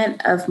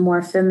treatment of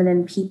more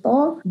feminine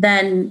people,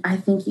 then I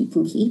think you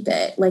can keep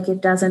it. Like,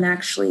 it doesn't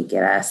actually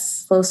get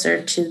us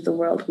closer to the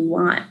world we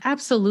want.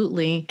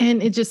 Absolutely.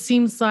 And it just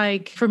seems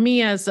like for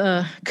me as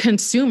a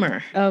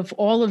consumer of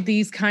all of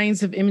these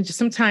kinds of images,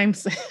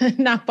 sometimes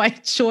not by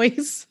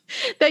choice,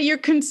 that you're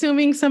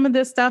consuming some of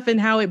this stuff and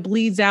how it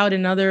bleeds out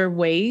in other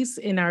ways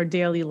in our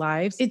daily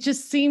lives. It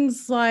just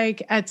seems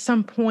like at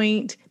some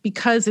point,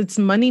 because it's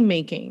money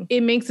making,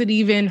 it makes it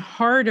even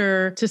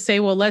harder to say,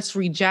 well, let's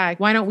reject.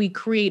 Why don't we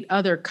create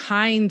other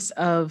kinds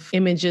of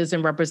images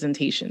and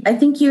representations? I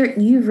think you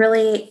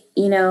really,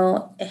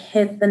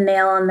 hit the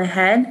nail on the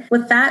head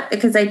with that,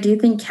 because I do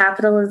think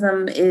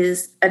capitalism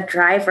is a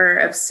driver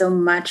of so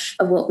much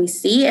of what we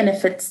see. And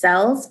if it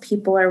sells,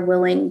 people are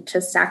willing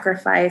to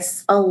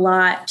sacrifice a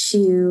lot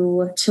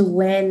to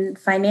win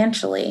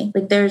financially.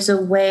 Like, there's a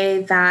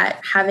way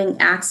that having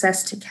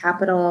access to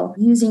capital,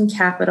 using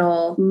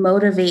capital,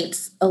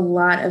 motivates a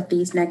lot of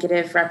these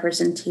negative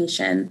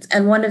representations.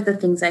 And one of the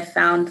things I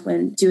found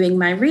when doing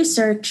my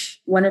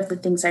research, one of the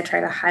things I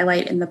try to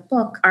highlight in the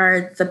book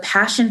are the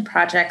passion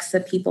projects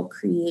that people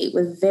create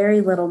with very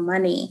little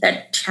money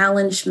that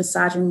challenge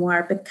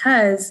misogynoir,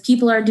 because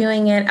people are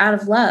doing it out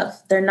of love.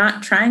 They're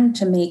not trying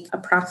to make a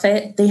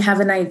profit. They have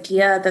an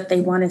idea that they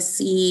want to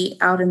see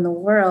out in the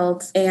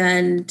world,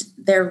 and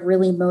they're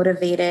really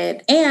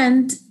motivated.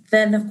 And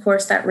then, of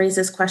course, that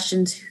raises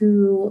questions: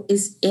 who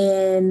is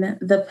in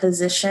the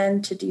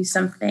position to do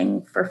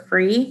something for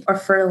free or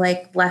for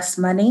less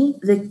money?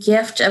 The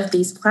gift of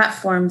these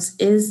platforms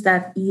is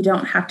that you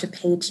don't have to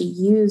pay to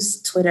use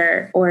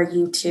Twitter or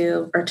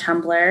YouTube or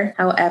Tumblr.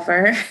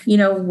 However,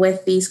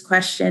 with these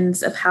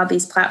questions of how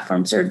these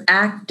platforms are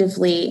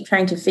actively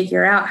trying to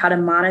figure out how to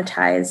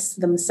monetize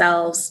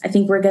themselves, I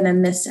think we're going to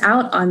miss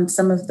out on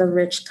some of the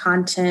rich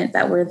content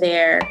that were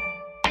there.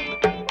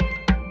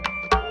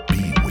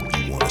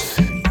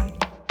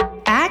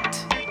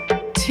 Act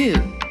 2,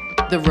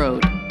 The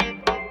Road.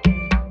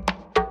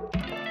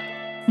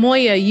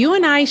 Moya, you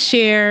and I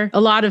share a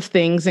lot of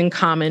things in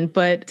common,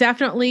 but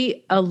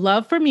definitely a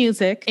love for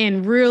music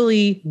and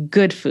really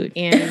good food.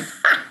 And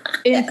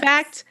in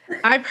fact,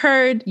 I've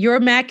heard your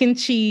mac and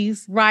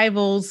cheese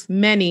rivals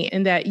many,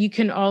 and that you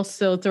can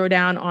also throw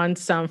down on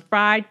some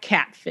fried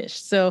catfish.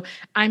 So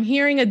I'm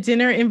hearing a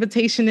dinner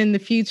invitation in the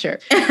future.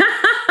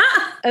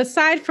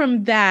 Aside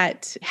from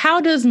that, how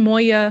does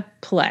Moya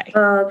play?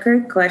 Oh,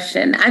 great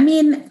question.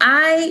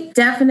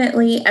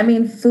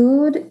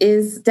 Food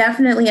is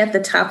definitely at the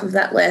top of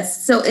that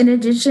list. So in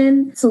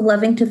addition to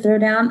loving to throw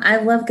down, I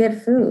love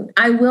good food.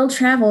 I will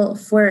travel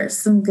for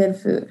some good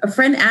food. A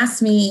friend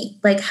asked me,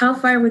 how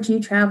far would you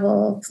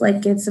travel to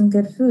get some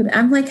good food?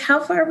 I'm like,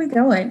 how far are we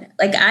going?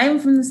 I'm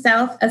from the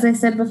South. As I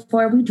said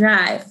before, we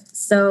drive.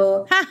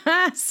 So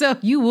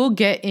you will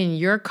get in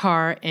your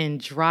car and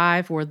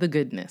drive for the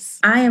goodness.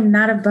 I am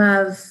not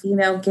above,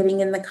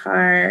 getting in the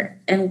car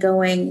and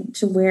going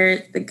to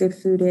where the good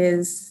food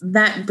is.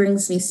 That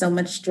brings me so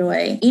much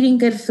joy. Eating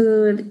good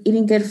food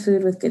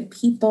with good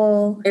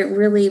people, it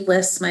really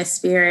lifts my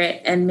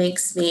spirit and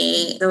makes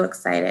me so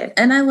excited.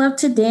 And I love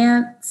to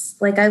dance.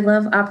 I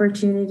love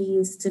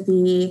opportunities to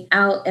be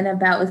out and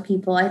about with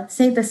people. I'd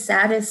say the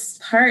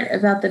saddest part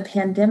about the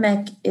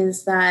pandemic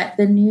is that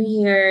the New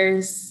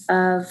Year's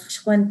of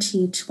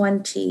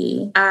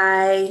 2020,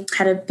 I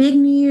had a big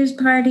New Year's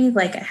party.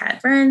 I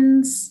had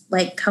friends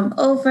come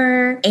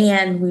over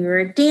and we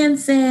were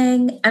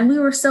dancing and we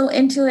were so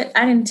into it.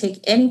 I didn't take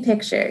any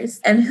pictures.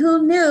 And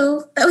who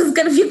knew that was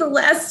going to be the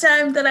last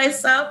time that I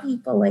saw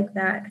people like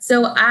that?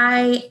 So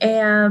I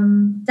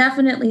am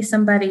definitely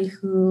somebody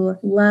who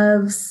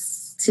loves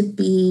to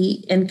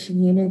be in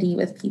community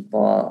with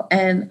people,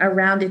 and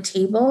around a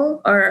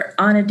table or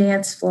on a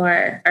dance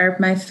floor are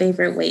my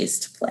favorite ways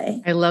to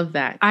play. I love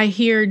that. I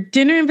hear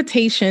dinner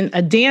invitation,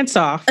 a dance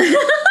off.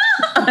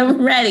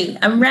 I'm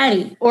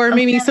ready. Or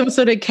maybe some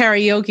sort of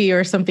karaoke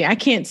or something. I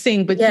can't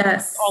sing, but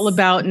yes, it's all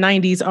about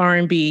 90s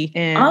R&B.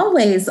 And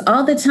always,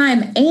 all the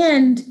time.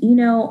 And,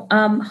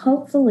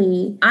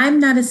 hopefully I'm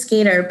not a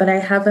skater, but I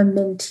have a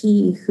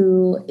mentee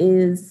who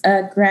is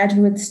a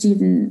graduate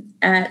student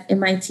at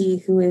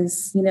MIT who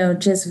is,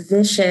 just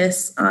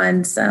vicious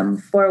on some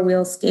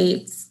four-wheel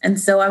skates. And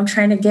so I'm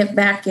trying to get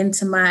back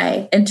into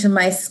my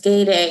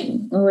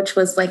skating, which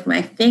was like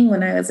my thing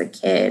when I was a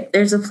kid.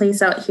 There's a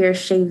place out here,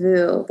 Chez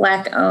Vu,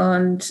 Black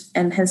owned,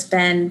 and has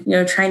been,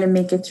 trying to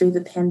make it through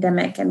the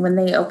pandemic. And when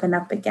they open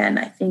up again,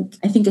 I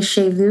think a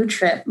Chez Vu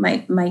trip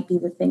might be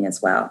the thing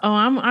as well. Oh,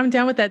 I'm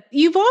down with that.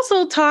 You've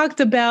also talked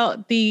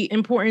about the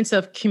importance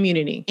of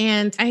community.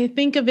 And I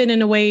think of it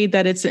in a way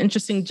that it's an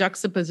interesting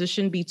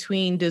juxtaposition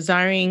between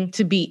desiring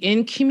to be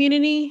in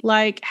community,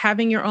 like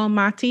having your own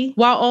mati,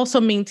 while also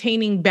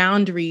maintaining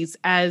boundaries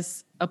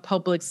as a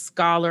public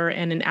scholar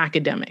and an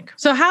academic.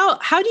 So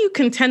how do you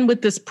contend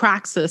with this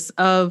praxis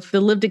of the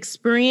lived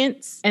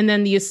experience and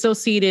then the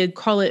associated,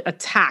 call it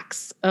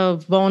attacks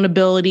of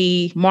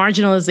vulnerability,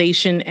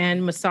 marginalization,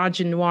 and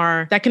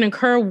misogynoir that can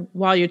occur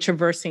while you're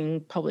traversing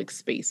public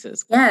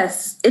spaces?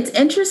 Yes, it's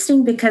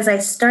interesting because I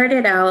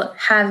started out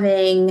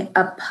having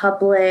a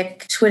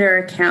public Twitter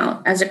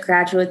account as a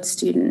graduate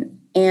student.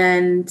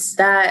 And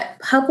that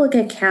public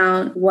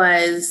account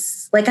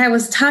was like I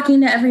was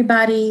talking to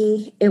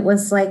everybody. It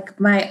was like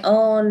my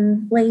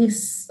own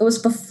place. It was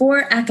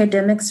before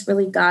academics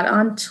really got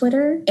on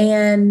Twitter.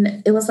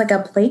 And it was like a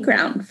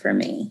playground for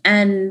me.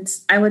 And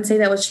I would say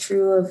that was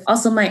true of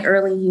also my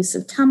early use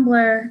of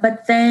Tumblr.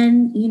 But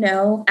then,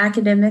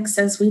 academics,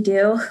 as we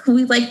do,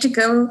 we like to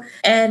go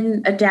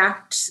and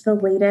adapt the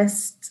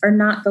latest, or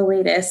not the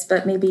latest,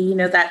 but maybe,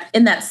 that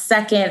in that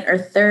second or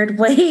third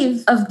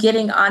wave of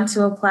getting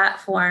onto a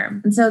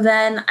platform. And so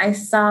then I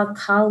saw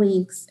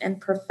colleagues and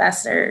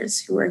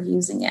professors who were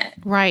using it.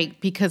 Right,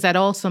 because that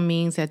also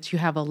means that you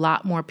have a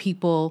lot more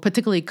people,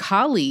 particularly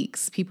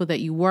colleagues, people that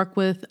you work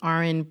with,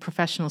 are in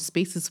professional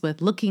spaces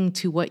with, looking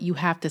to what you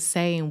have to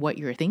say and what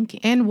you're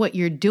thinking and what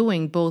you're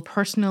doing, both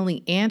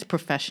personally and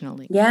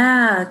professionally.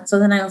 Yeah. So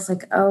then I was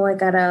like, oh, I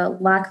gotta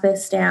lock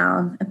this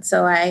down. And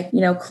so I,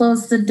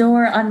 closed the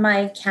door on my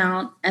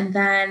account. And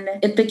then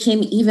it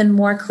became even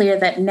more clear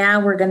that now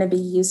we're going to be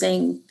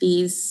using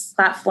these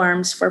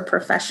platforms for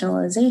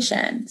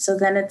professionalization. So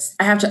then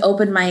I have to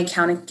open my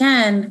account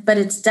again, but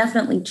it's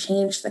definitely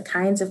changed the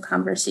kinds of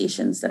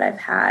conversations that I've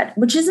had,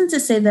 which isn't to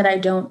say that I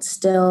don't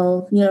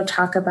still,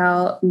 talk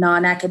about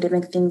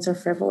non-academic things or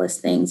frivolous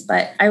things,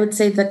 but I would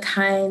say the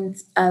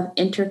kinds of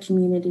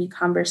inter-community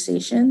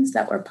conversations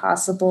that were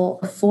possible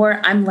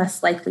before, I'm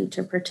less likely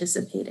to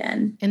participate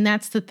in. And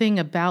that's the thing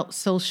about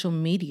social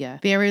media.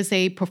 There is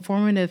a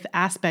performative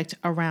aspect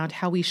around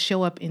how we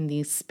show up in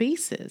these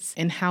spaces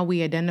and how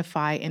we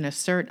identify and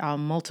assert our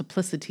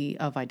multiplicity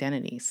of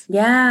identities.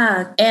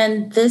 Yeah.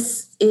 And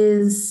this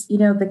is,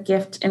 the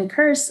gift and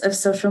curse of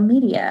social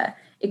media.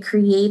 It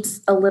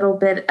creates a little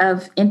bit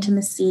of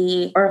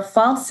intimacy or a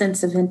false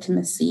sense of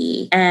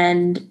intimacy.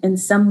 And in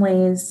some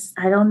ways,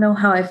 I don't know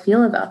how I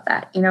feel about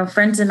that.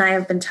 Friends and I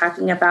have been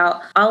talking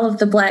about all of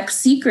the Black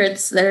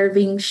secrets that are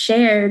being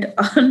shared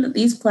on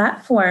these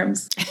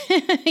platforms.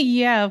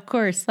 Yeah, of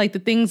course. Like the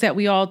things that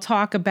we all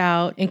talk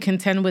about and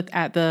contend with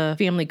at the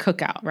family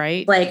cookout,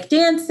 right? Like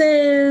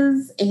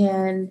dances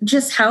and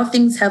just how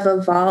things have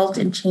evolved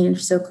and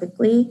changed so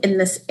quickly in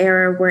this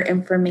era where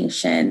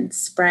information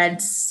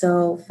spreads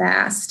so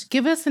fast.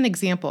 Give us an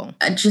example.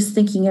 Just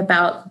thinking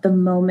about the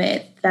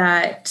moment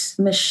that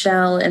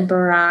Michelle and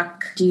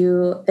Barack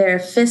do their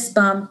fist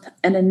bump,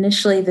 and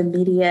initially the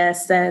media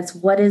says,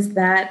 "What is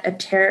that? A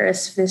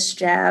terrorist fist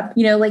jab?"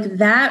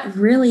 That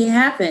really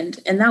happened.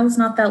 And that was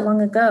not that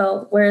long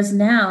ago. Whereas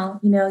now,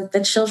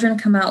 the children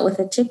come out with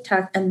a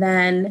TikTok and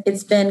then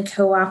it's been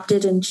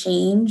co-opted and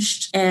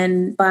changed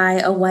and by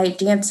a white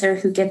dancer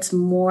who gets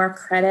more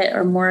credit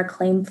or more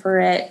acclaim for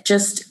it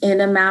just in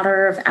a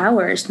matter of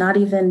hours, not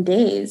even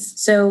days.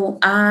 So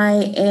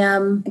I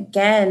am,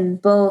 again,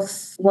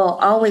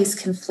 always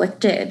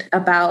conflicted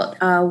about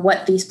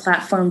what these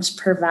platforms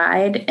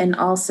provide and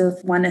also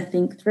want to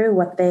think through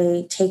what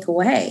they take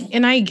away.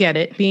 And I get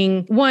it.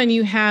 Being one,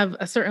 you have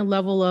a certain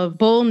level of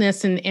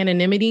boldness and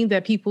anonymity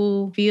that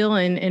people feel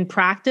and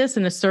practice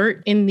and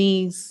assert in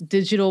these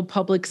digital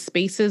public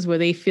spaces where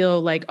they feel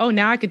like, oh,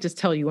 now I could just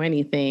tell you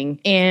anything.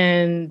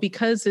 And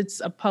because it's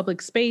a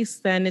public space,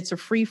 then it's a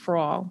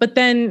free-for-all. But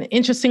then,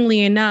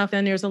 interestingly enough,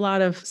 then there's a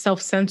lot of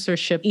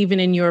self-censorship, even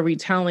in your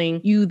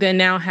retelling. You then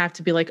now have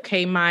to be like,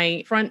 okay,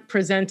 my front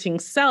presenting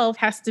self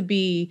has to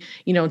be,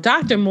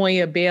 Dr.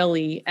 Moya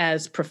Bailey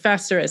as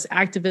professor, as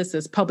activist,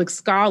 as public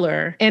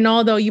scholar. And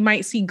although you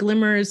might see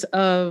glimmers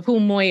of who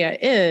Moya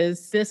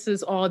is, this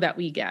is all that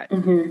we get.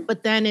 Mm-hmm.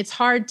 But then it's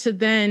hard to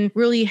then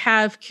really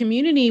have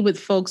community with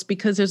folks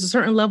because there's a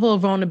certain level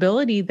of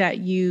vulnerability that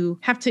you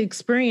have to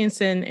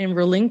experience and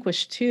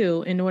relinquish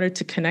too in order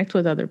to connect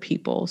with other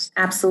people.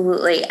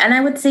 Absolutely. And I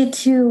would say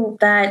too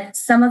that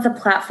some of the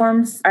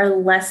platforms are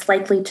less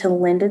likely to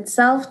lend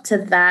itself to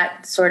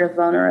that sort of of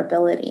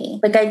vulnerability.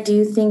 Like, I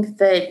do think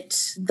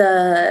that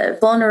the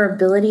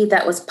vulnerability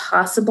that was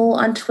possible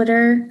on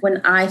Twitter when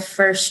I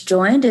first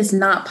joined is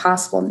not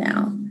possible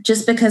now,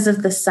 just because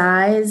of the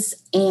size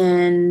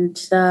and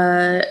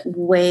the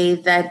way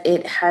that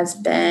it has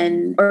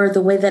been, or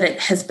the way that it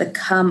has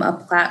become a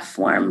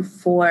platform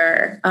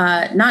for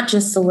not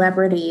just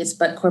celebrities,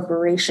 but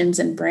corporations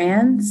and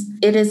brands.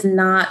 It is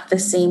not the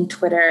same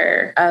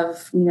Twitter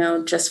of,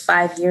 just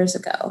 5 years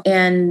ago.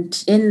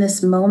 And in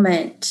this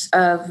moment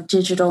of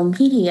digital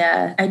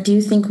media, I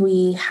do think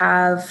we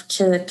have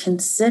to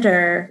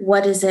consider,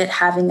 what is it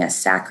having a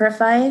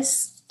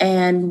sacrifice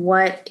and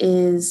what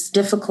is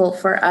difficult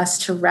for us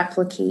to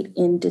replicate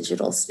in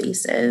digital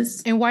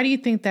spaces. And why do you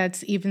think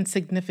that's even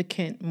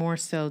significant more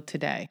so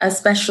today?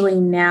 Especially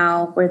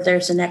now, where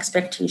there's an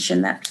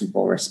expectation that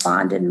people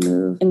respond and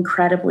move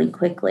incredibly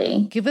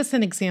quickly. Give us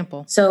an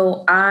example.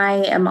 So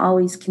I am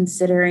always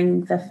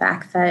considering the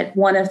fact that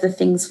one of the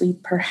things we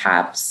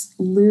perhaps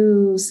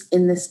lose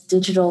in this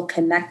digital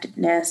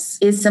connectedness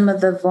is some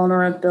of the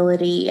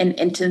vulnerability and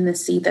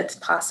intimacy that's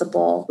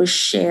possible with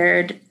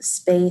shared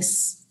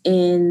space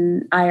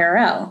in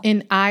IRL.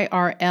 In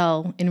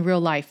IRL, in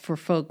real life, for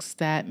folks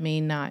that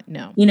may not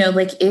know.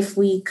 Like, if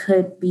we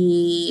could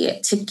be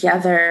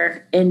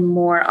together in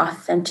more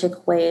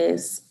authentic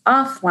ways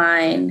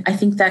offline, I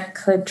think that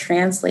could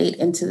translate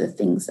into the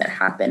things that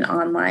happen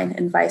online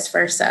and vice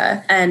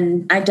versa.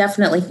 And I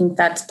definitely think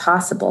that's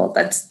possible.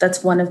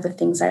 That's one of the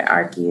things I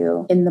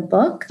argue in the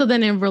book. So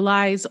then it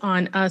relies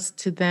on us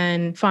to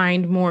then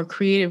find more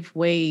creative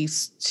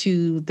ways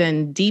to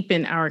then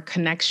deepen our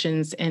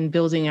connections and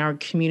building our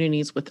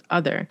communities with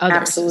others.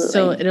 Absolutely.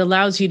 So it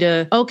allows you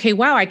to, okay,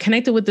 wow, I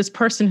connected with this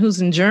person who's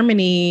in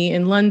Germany,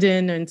 in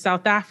London, and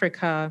South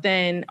Africa.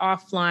 Then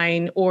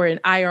offline or in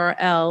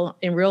IRL,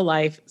 in real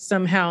life,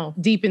 somehow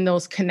deepen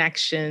those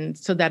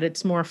connections so that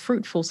it's more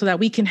fruitful, so that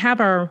we can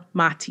have our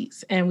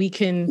matis and we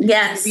can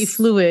be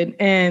fluid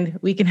and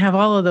we can have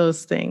all of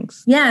those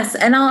things. Yes.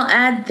 And I'll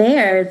add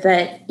there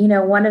that,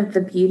 one of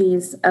the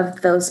beauties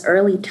of those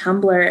early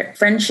Tumblr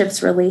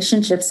friendships,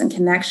 relationships, and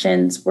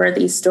connections were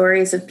these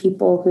stories of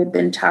people who had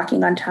been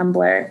talking on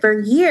Tumblr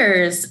for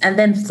years and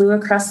then flew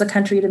across the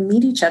country to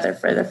meet each other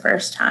for the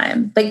first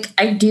time. Like,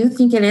 I do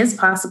think it is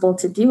possible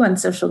to do on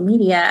social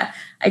media.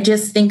 I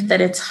just think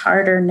that it's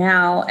harder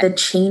now. The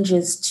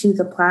changes to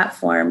the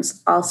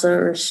platforms also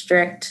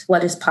restrict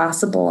what is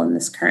possible in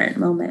this current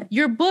moment.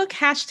 Your book,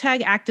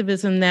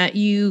 #Activism, that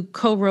you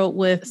co-wrote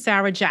with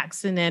Sarah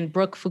Jackson and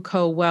Brooke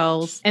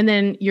Foucault-Wells, and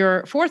then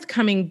your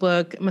forthcoming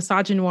book,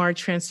 Misogynoir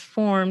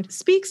Transformed,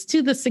 speaks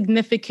to the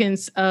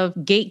significance of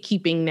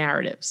gatekeeping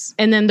narratives,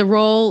 and then the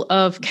role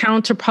of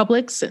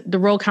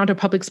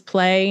counterpublics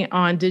play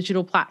on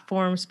digital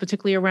platforms,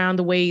 particularly around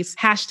the ways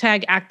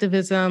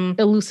 #activism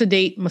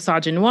elucidate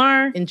misogynoir,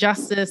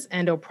 injustice,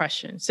 and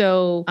oppression.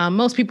 So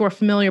most people are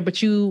familiar,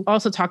 but you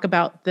also talk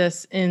about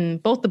this in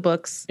both the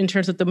books in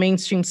terms of the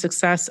mainstream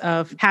success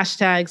of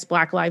hashtags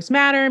Black Lives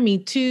Matter, Me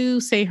Too,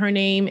 Say Her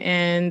Name,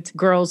 and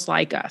Girls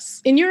Like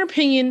Us. In your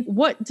opinion,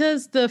 what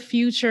does the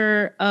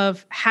future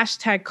of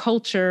hashtag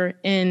culture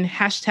and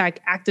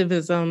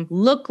 #activism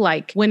look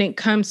like when it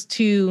comes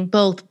to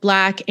both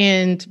Black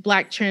and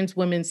Black trans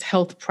women's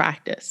health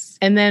practice?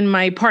 And then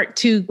my part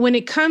two, when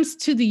it comes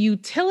to the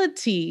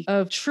utility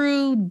of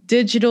true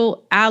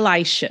digital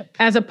allyship,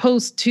 as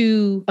opposed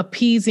to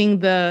appeasing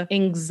the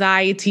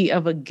anxiety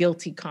of a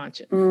guilty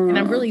conscience. And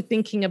I'm really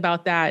thinking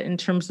about that in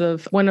terms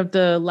of one of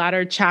the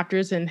latter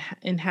chapters in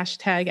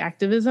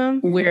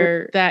 #activism,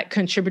 where that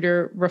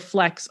contributor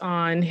reflects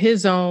on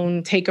his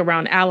own take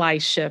around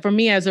allyship. For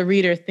me as a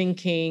reader,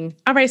 thinking,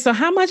 all right, so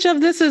how much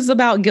of this is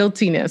about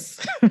guiltiness,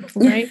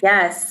 right?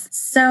 Yes.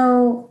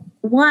 So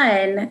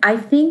one, I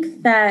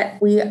think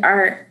that we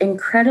are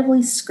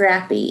incredibly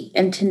scrappy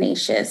and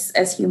tenacious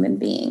as human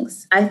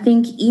beings. I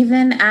think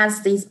even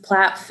as these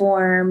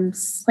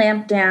platforms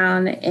clamp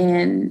down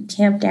and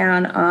tamp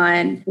down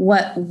on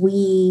what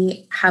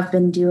we have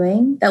been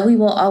doing, that we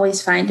will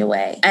always find a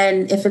way.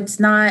 And if it's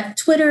not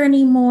Twitter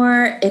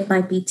anymore, it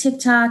might be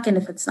TikTok. And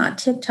if it's not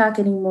TikTok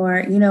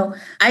anymore,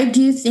 I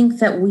do think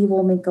that we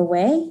will make a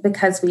way,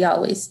 because we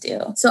always do.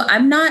 So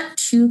I'm not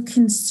too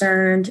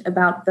concerned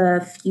about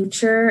the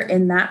future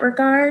in that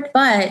regard,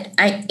 but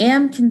I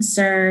am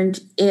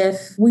concerned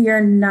if we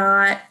are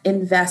not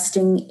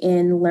investing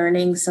in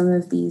learning some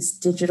of these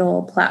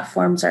digital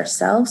platforms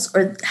ourselves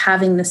or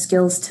having the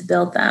skills to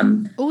build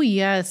them. Oh,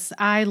 yes.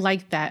 I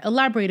like that.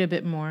 Elaborate a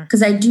bit more.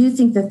 Because I do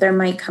think that there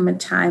might come a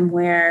time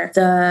where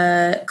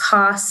the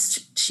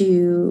cost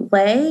to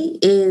play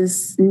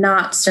is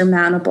not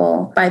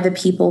surmountable by the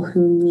people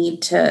who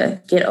need to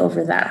get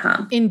over that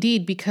hump.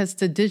 Indeed, because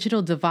the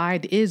digital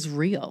divide is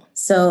real.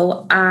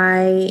 So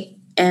I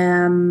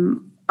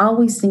am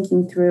always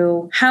thinking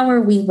through how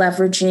are we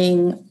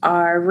leveraging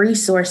our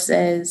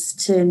resources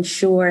to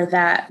ensure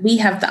that we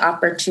have the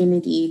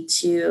opportunity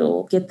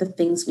to get the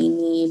things we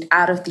need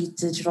out of these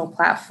digital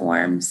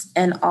platforms,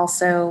 and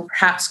also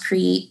perhaps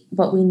create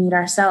what we need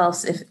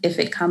ourselves if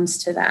it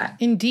comes to that.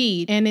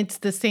 Indeed. And it's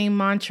the same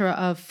mantra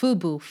of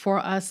FUBU, for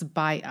us,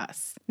 by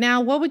us.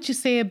 Now, what would you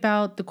say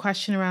about the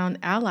question around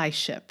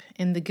allyship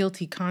and the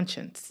guilty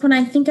conscience? When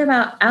I think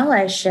about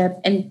allyship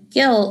and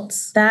guilt,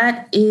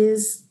 that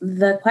is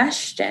the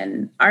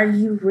question. Are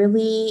you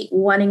really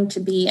wanting to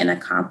be an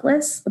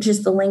accomplice, which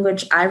is the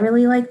language I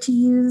really like to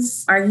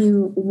use? Are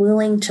you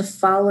willing to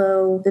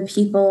follow the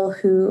people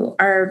who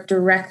are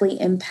directly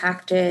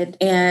impacted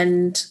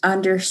and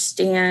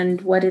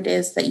understand what it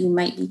is that you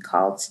might be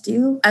called to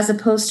do, as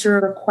opposed to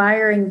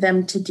requiring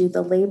them to do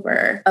the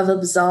labor of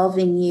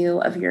absolving you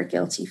of your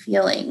guilty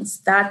feelings?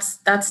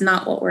 That's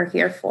not what we're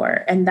here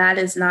for. And that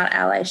is not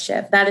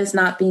allyship. That is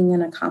not being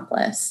an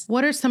accomplice.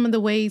 What are some of the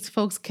ways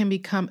folks can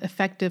become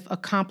effective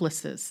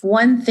accomplices?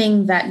 One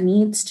thing that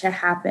needs to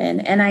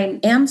happen, and I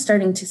am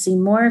starting to see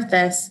more of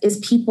this, is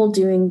people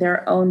doing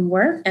their own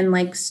work and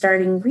like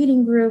starting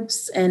reading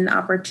groups and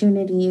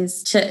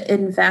opportunities to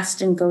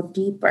invest and go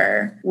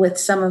deeper with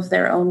some of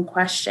their own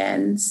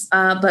questions.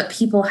 But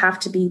people have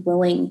to be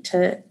willing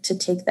to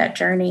take that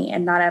journey,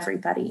 and not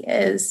everybody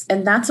is.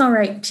 And that's all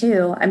right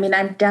too. I mean,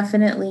 I'm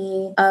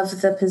definitely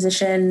of the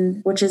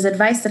position, which is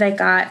advice that I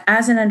got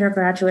as an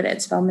undergraduate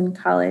at Spelman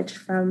College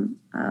from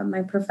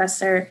my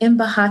professor,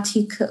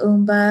 Imbahati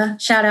Kaumba,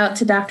 shout out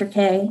to Dr.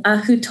 K,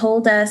 who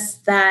told us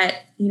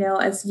that,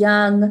 as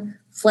young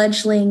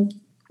fledgling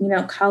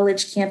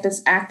college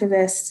campus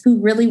activists who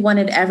really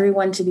wanted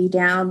everyone to be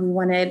down.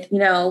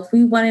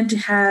 We wanted to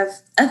have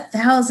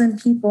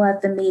 1,000 people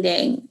at the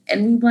meeting,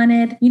 and we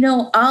wanted,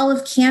 all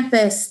of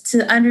campus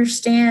to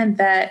understand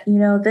that,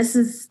 this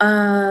is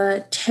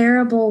a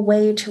terrible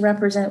way to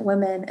represent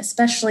women,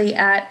 especially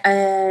at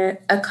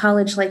a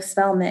college like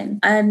Spelman.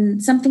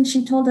 And something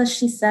she told us,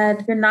 she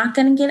said, you're not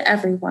going to get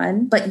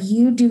everyone, but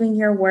you doing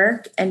your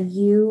work and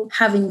you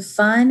having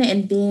fun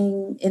and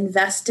being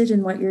invested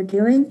in what you're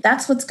doing,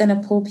 that's what's going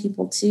to pull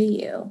people to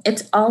you.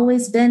 It's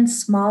always been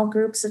small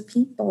groups of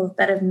people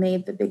that have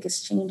made the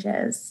biggest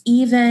changes.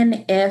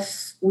 Even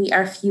if we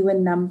are few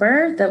in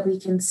number, that we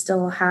can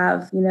still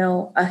have,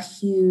 a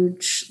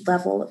huge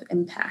level of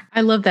impact.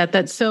 I love that.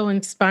 That's so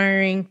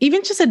inspiring.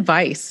 Even just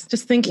advice,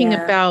 just thinking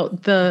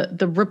about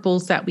the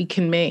ripples that we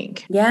can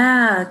make.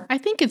 Yeah. I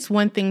think it's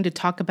one thing to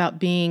talk about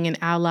being an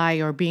ally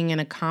or being an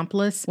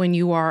accomplice when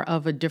you are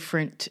of a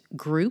different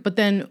group. But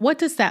then what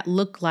does that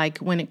look like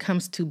when it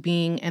comes to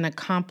being an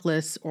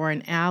accomplice or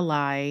an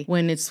ally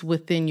when it's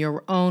within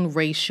your own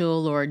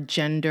racial or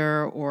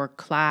gender or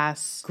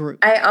class group?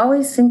 I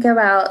always think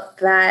about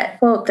that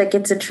quote that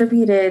gets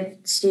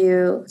attributed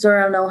to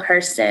Zora Neale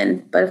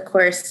Hurston. But of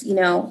course,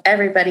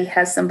 everybody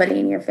has somebody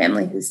in your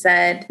family who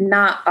said,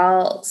 not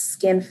all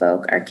skin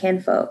folk are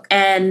kinfolk.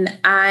 And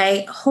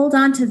I hold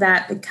on to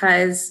that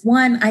because,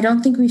 one, I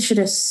don't think we should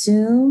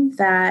assume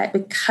that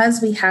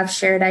because we have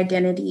shared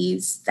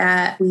identities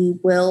that we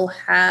will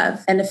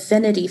have an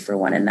affinity for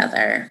one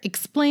another.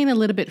 Explain a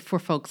little bit for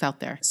folks out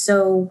there.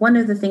 So one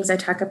of the things I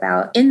talk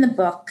about in the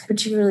book,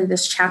 particularly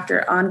this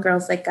chapter on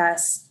Girls Like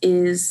Us,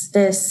 is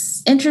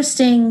this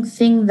interesting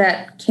thing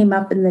that came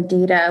up in the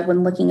data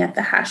when looking at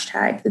the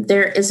hashtag, that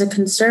there is a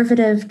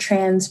conservative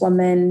trans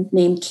woman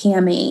named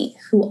Cami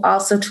who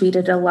also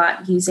tweeted a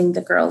lot using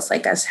the Girls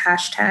Like Us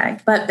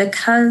hashtag. But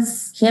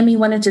because Cami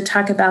wanted to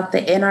talk about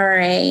the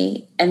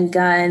NRA and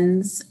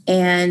guns,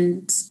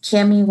 and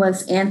Cami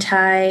was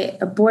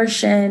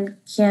anti-abortion,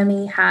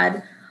 Cami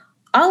had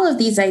all of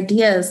these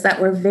ideas that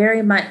were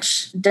very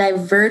much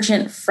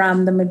divergent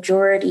from the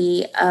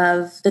majority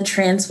of the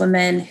trans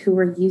women who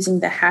were using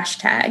the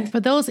hashtag. For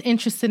those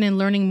interested in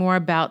learning more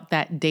about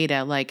that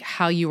data, like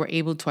how you were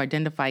able to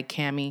identify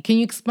Cami, can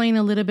you explain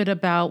a little bit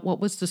about what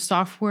was the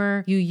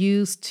software you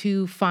used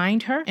to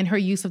find her and her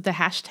use of the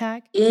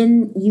hashtag?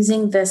 In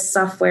using this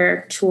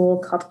software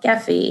tool called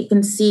Gephi, you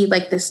can see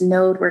like this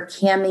node where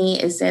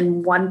Cami is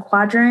in one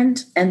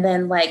quadrant and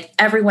then like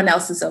everyone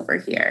else is over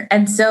here.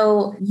 And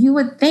so you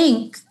would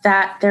think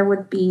that there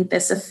would be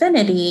this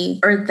affinity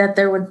or that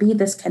there would be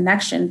this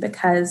connection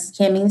because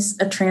Cami's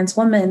a trans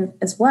woman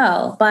as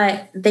well,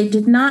 but they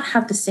did not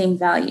have the same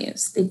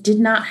values. They did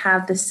not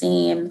have the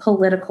same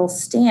political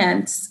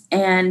stance.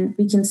 And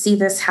we can see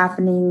this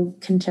happening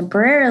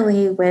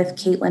contemporarily with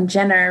Caitlyn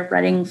Jenner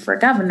running for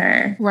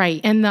governor.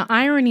 Right. And the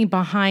irony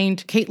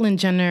behind Caitlyn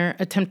Jenner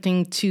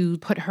attempting to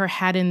put her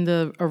hat in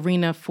the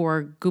arena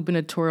for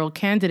gubernatorial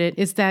candidate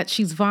is that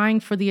she's vying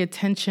for the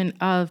attention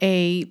of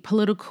a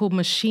political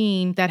machine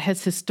that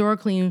has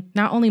historically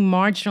not only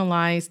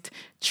marginalized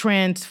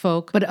trans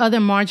folk, but other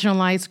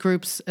marginalized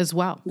groups as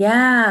well.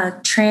 Yeah,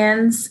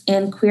 trans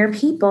and queer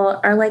people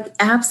are like,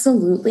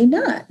 absolutely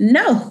not.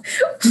 No,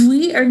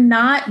 we are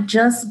not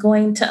just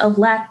going to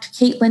elect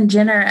Caitlyn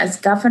Jenner as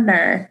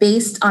governor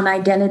based on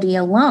identity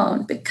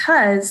alone,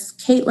 because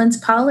Caitlyn's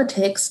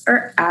politics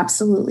are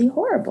absolutely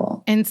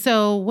horrible. And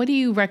so what do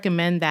you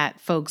recommend that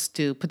folks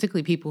do,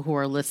 particularly people who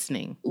are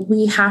listening?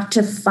 We have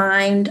to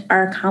find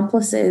our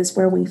accomplices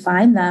where we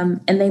find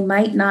them, and they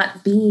might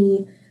not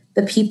be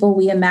the people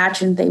we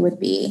imagined they would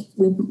be.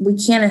 We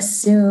can't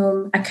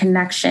assume a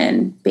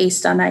connection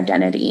based on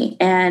identity.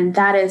 And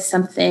that is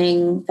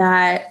something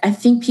that I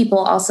think people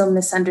also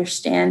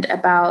misunderstand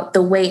about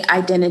the way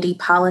identity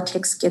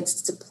politics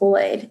gets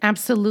deployed.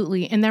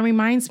 Absolutely. And that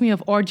reminds me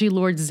of Audre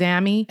Lorde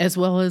Zami, as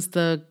well as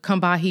the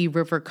Combahee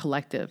River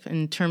Collective,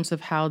 in terms of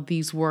how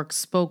these works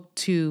spoke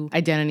to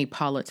identity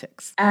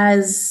politics.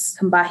 As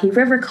Combahee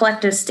River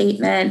Collective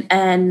statement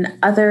and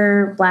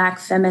other Black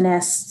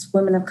feminists,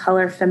 women of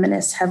color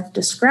feminists have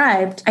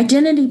described,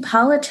 identity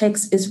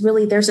politics is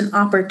really, there's an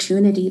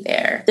opportunity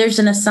there. There's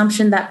an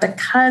assumption that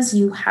because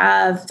you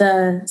have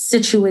the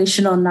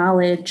situational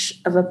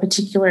knowledge of a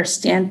particular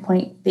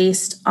standpoint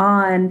based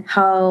on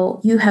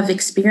how you have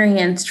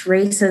experienced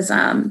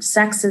racism,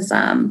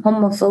 sexism,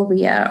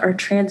 homophobia, or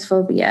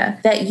transphobia,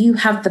 that you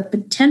have the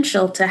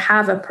potential to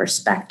have a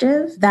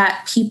perspective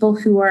that people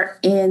who are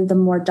in the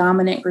more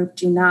dominant group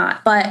do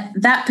not. But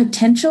that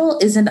potential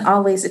isn't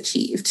always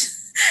achieved.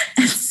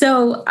 And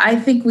so I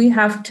think we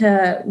have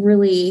to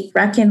really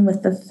reckon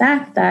with the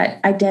fact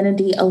that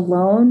identity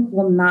alone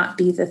will not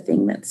be the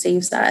thing that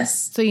saves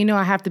us. So,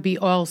 I have to be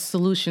all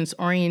solutions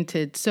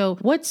oriented. So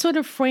what sort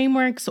of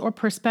frameworks or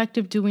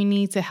perspective do we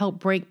need to help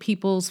break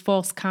people's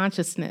false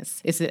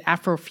consciousness? Is it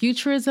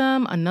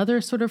Afrofuturism,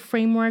 another sort of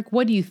framework?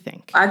 What do you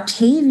think?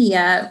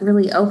 Octavia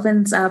really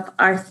opens up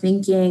our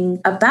thinking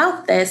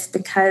about this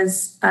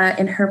because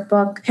in her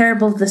book,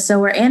 Parable of the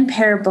Sower and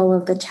Parable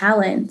of the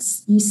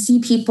Talents, you see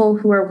people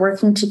who are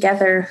working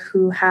together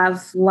who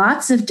have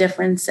lots of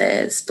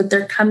differences, but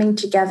they're coming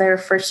together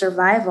for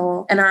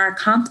survival and are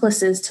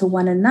accomplices to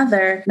one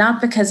another, not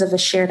because of a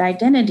shared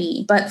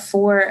identity, but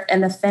for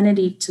an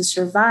affinity to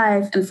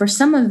survive. And for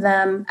some of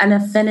them, an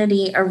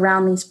affinity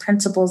around these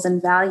principles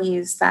and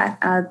values that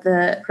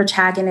the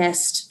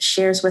protagonist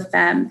shares with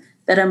them,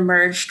 that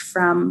emerged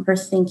from her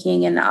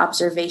thinking and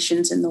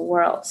observations in the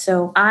world.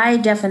 So I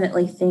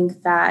definitely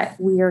think that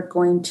we are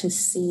going to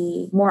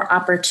see more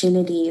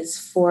opportunities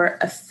for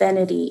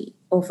affinity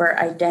over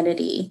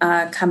identity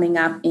coming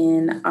up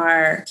in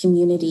our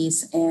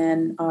communities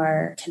and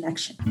our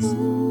connections.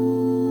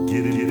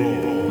 Get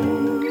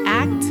involved.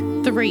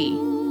 Act 3,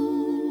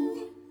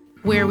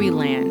 Where We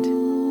Land.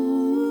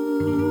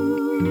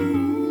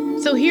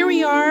 So here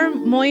we are,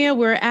 Moya,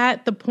 we're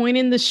at the point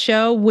in the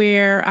show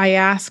where I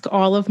ask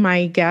all of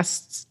my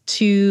guests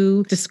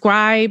to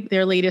describe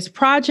their latest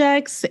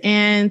projects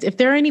and if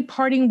there are any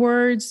parting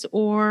words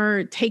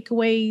or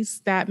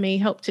takeaways that may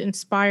help to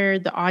inspire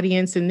the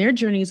audience in their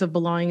journeys of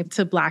belonging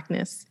to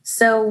Blackness.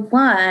 So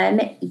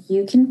one,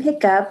 you can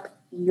pick up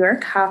your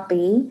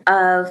copy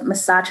of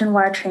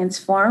Misogynoir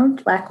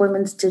Transformed, Black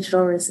Women's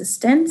Digital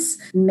Resistance.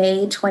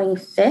 May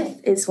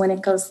 25th is when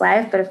it goes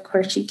live, but of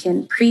course you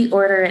can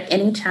pre-order at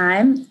any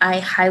time. I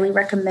highly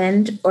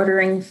recommend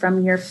ordering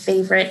from your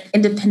favorite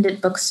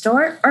independent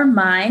bookstore or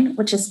mine,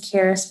 which is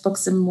Karis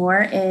Books and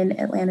More in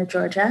Atlanta,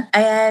 Georgia.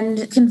 And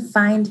you can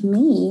find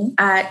me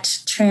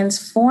at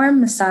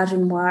Transform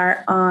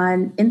Misogynoir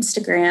on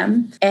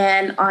Instagram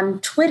and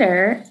on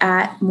Twitter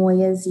at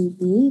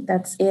MoyaZB.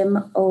 That's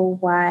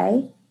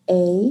MoyAZB.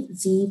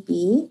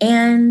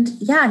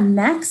 And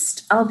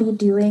next I'll be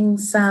doing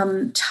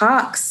some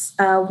talks,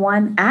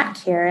 one at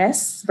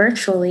Karis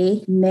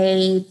virtually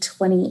May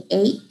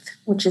 28th,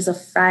 which is a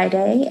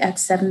Friday at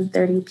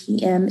 7:30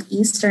 p.m.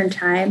 Eastern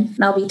Time.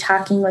 And I'll be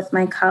talking with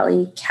my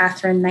colleague,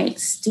 Catherine Knight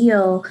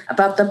Steele,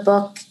 about the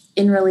book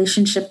in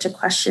relationship to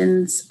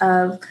questions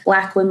of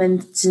Black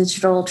women's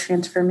digital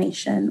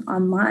transformation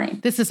online.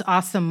 This is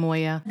awesome,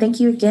 Moya.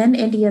 Thank you again,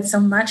 India, so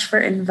much for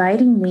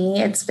inviting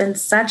me. It's been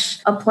such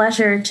a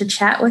pleasure to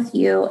chat with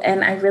you,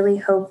 and I really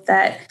hope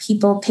that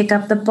people pick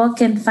up the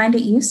book and find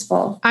it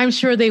useful. I'm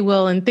sure they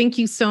will, and thank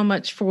you so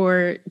much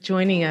for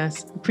joining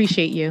us.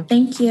 Appreciate you.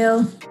 Thank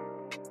you.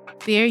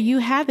 There you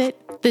have it.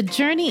 The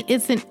journey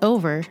isn't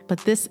over, but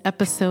this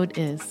episode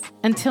is.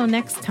 Until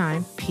next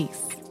time,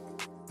 peace.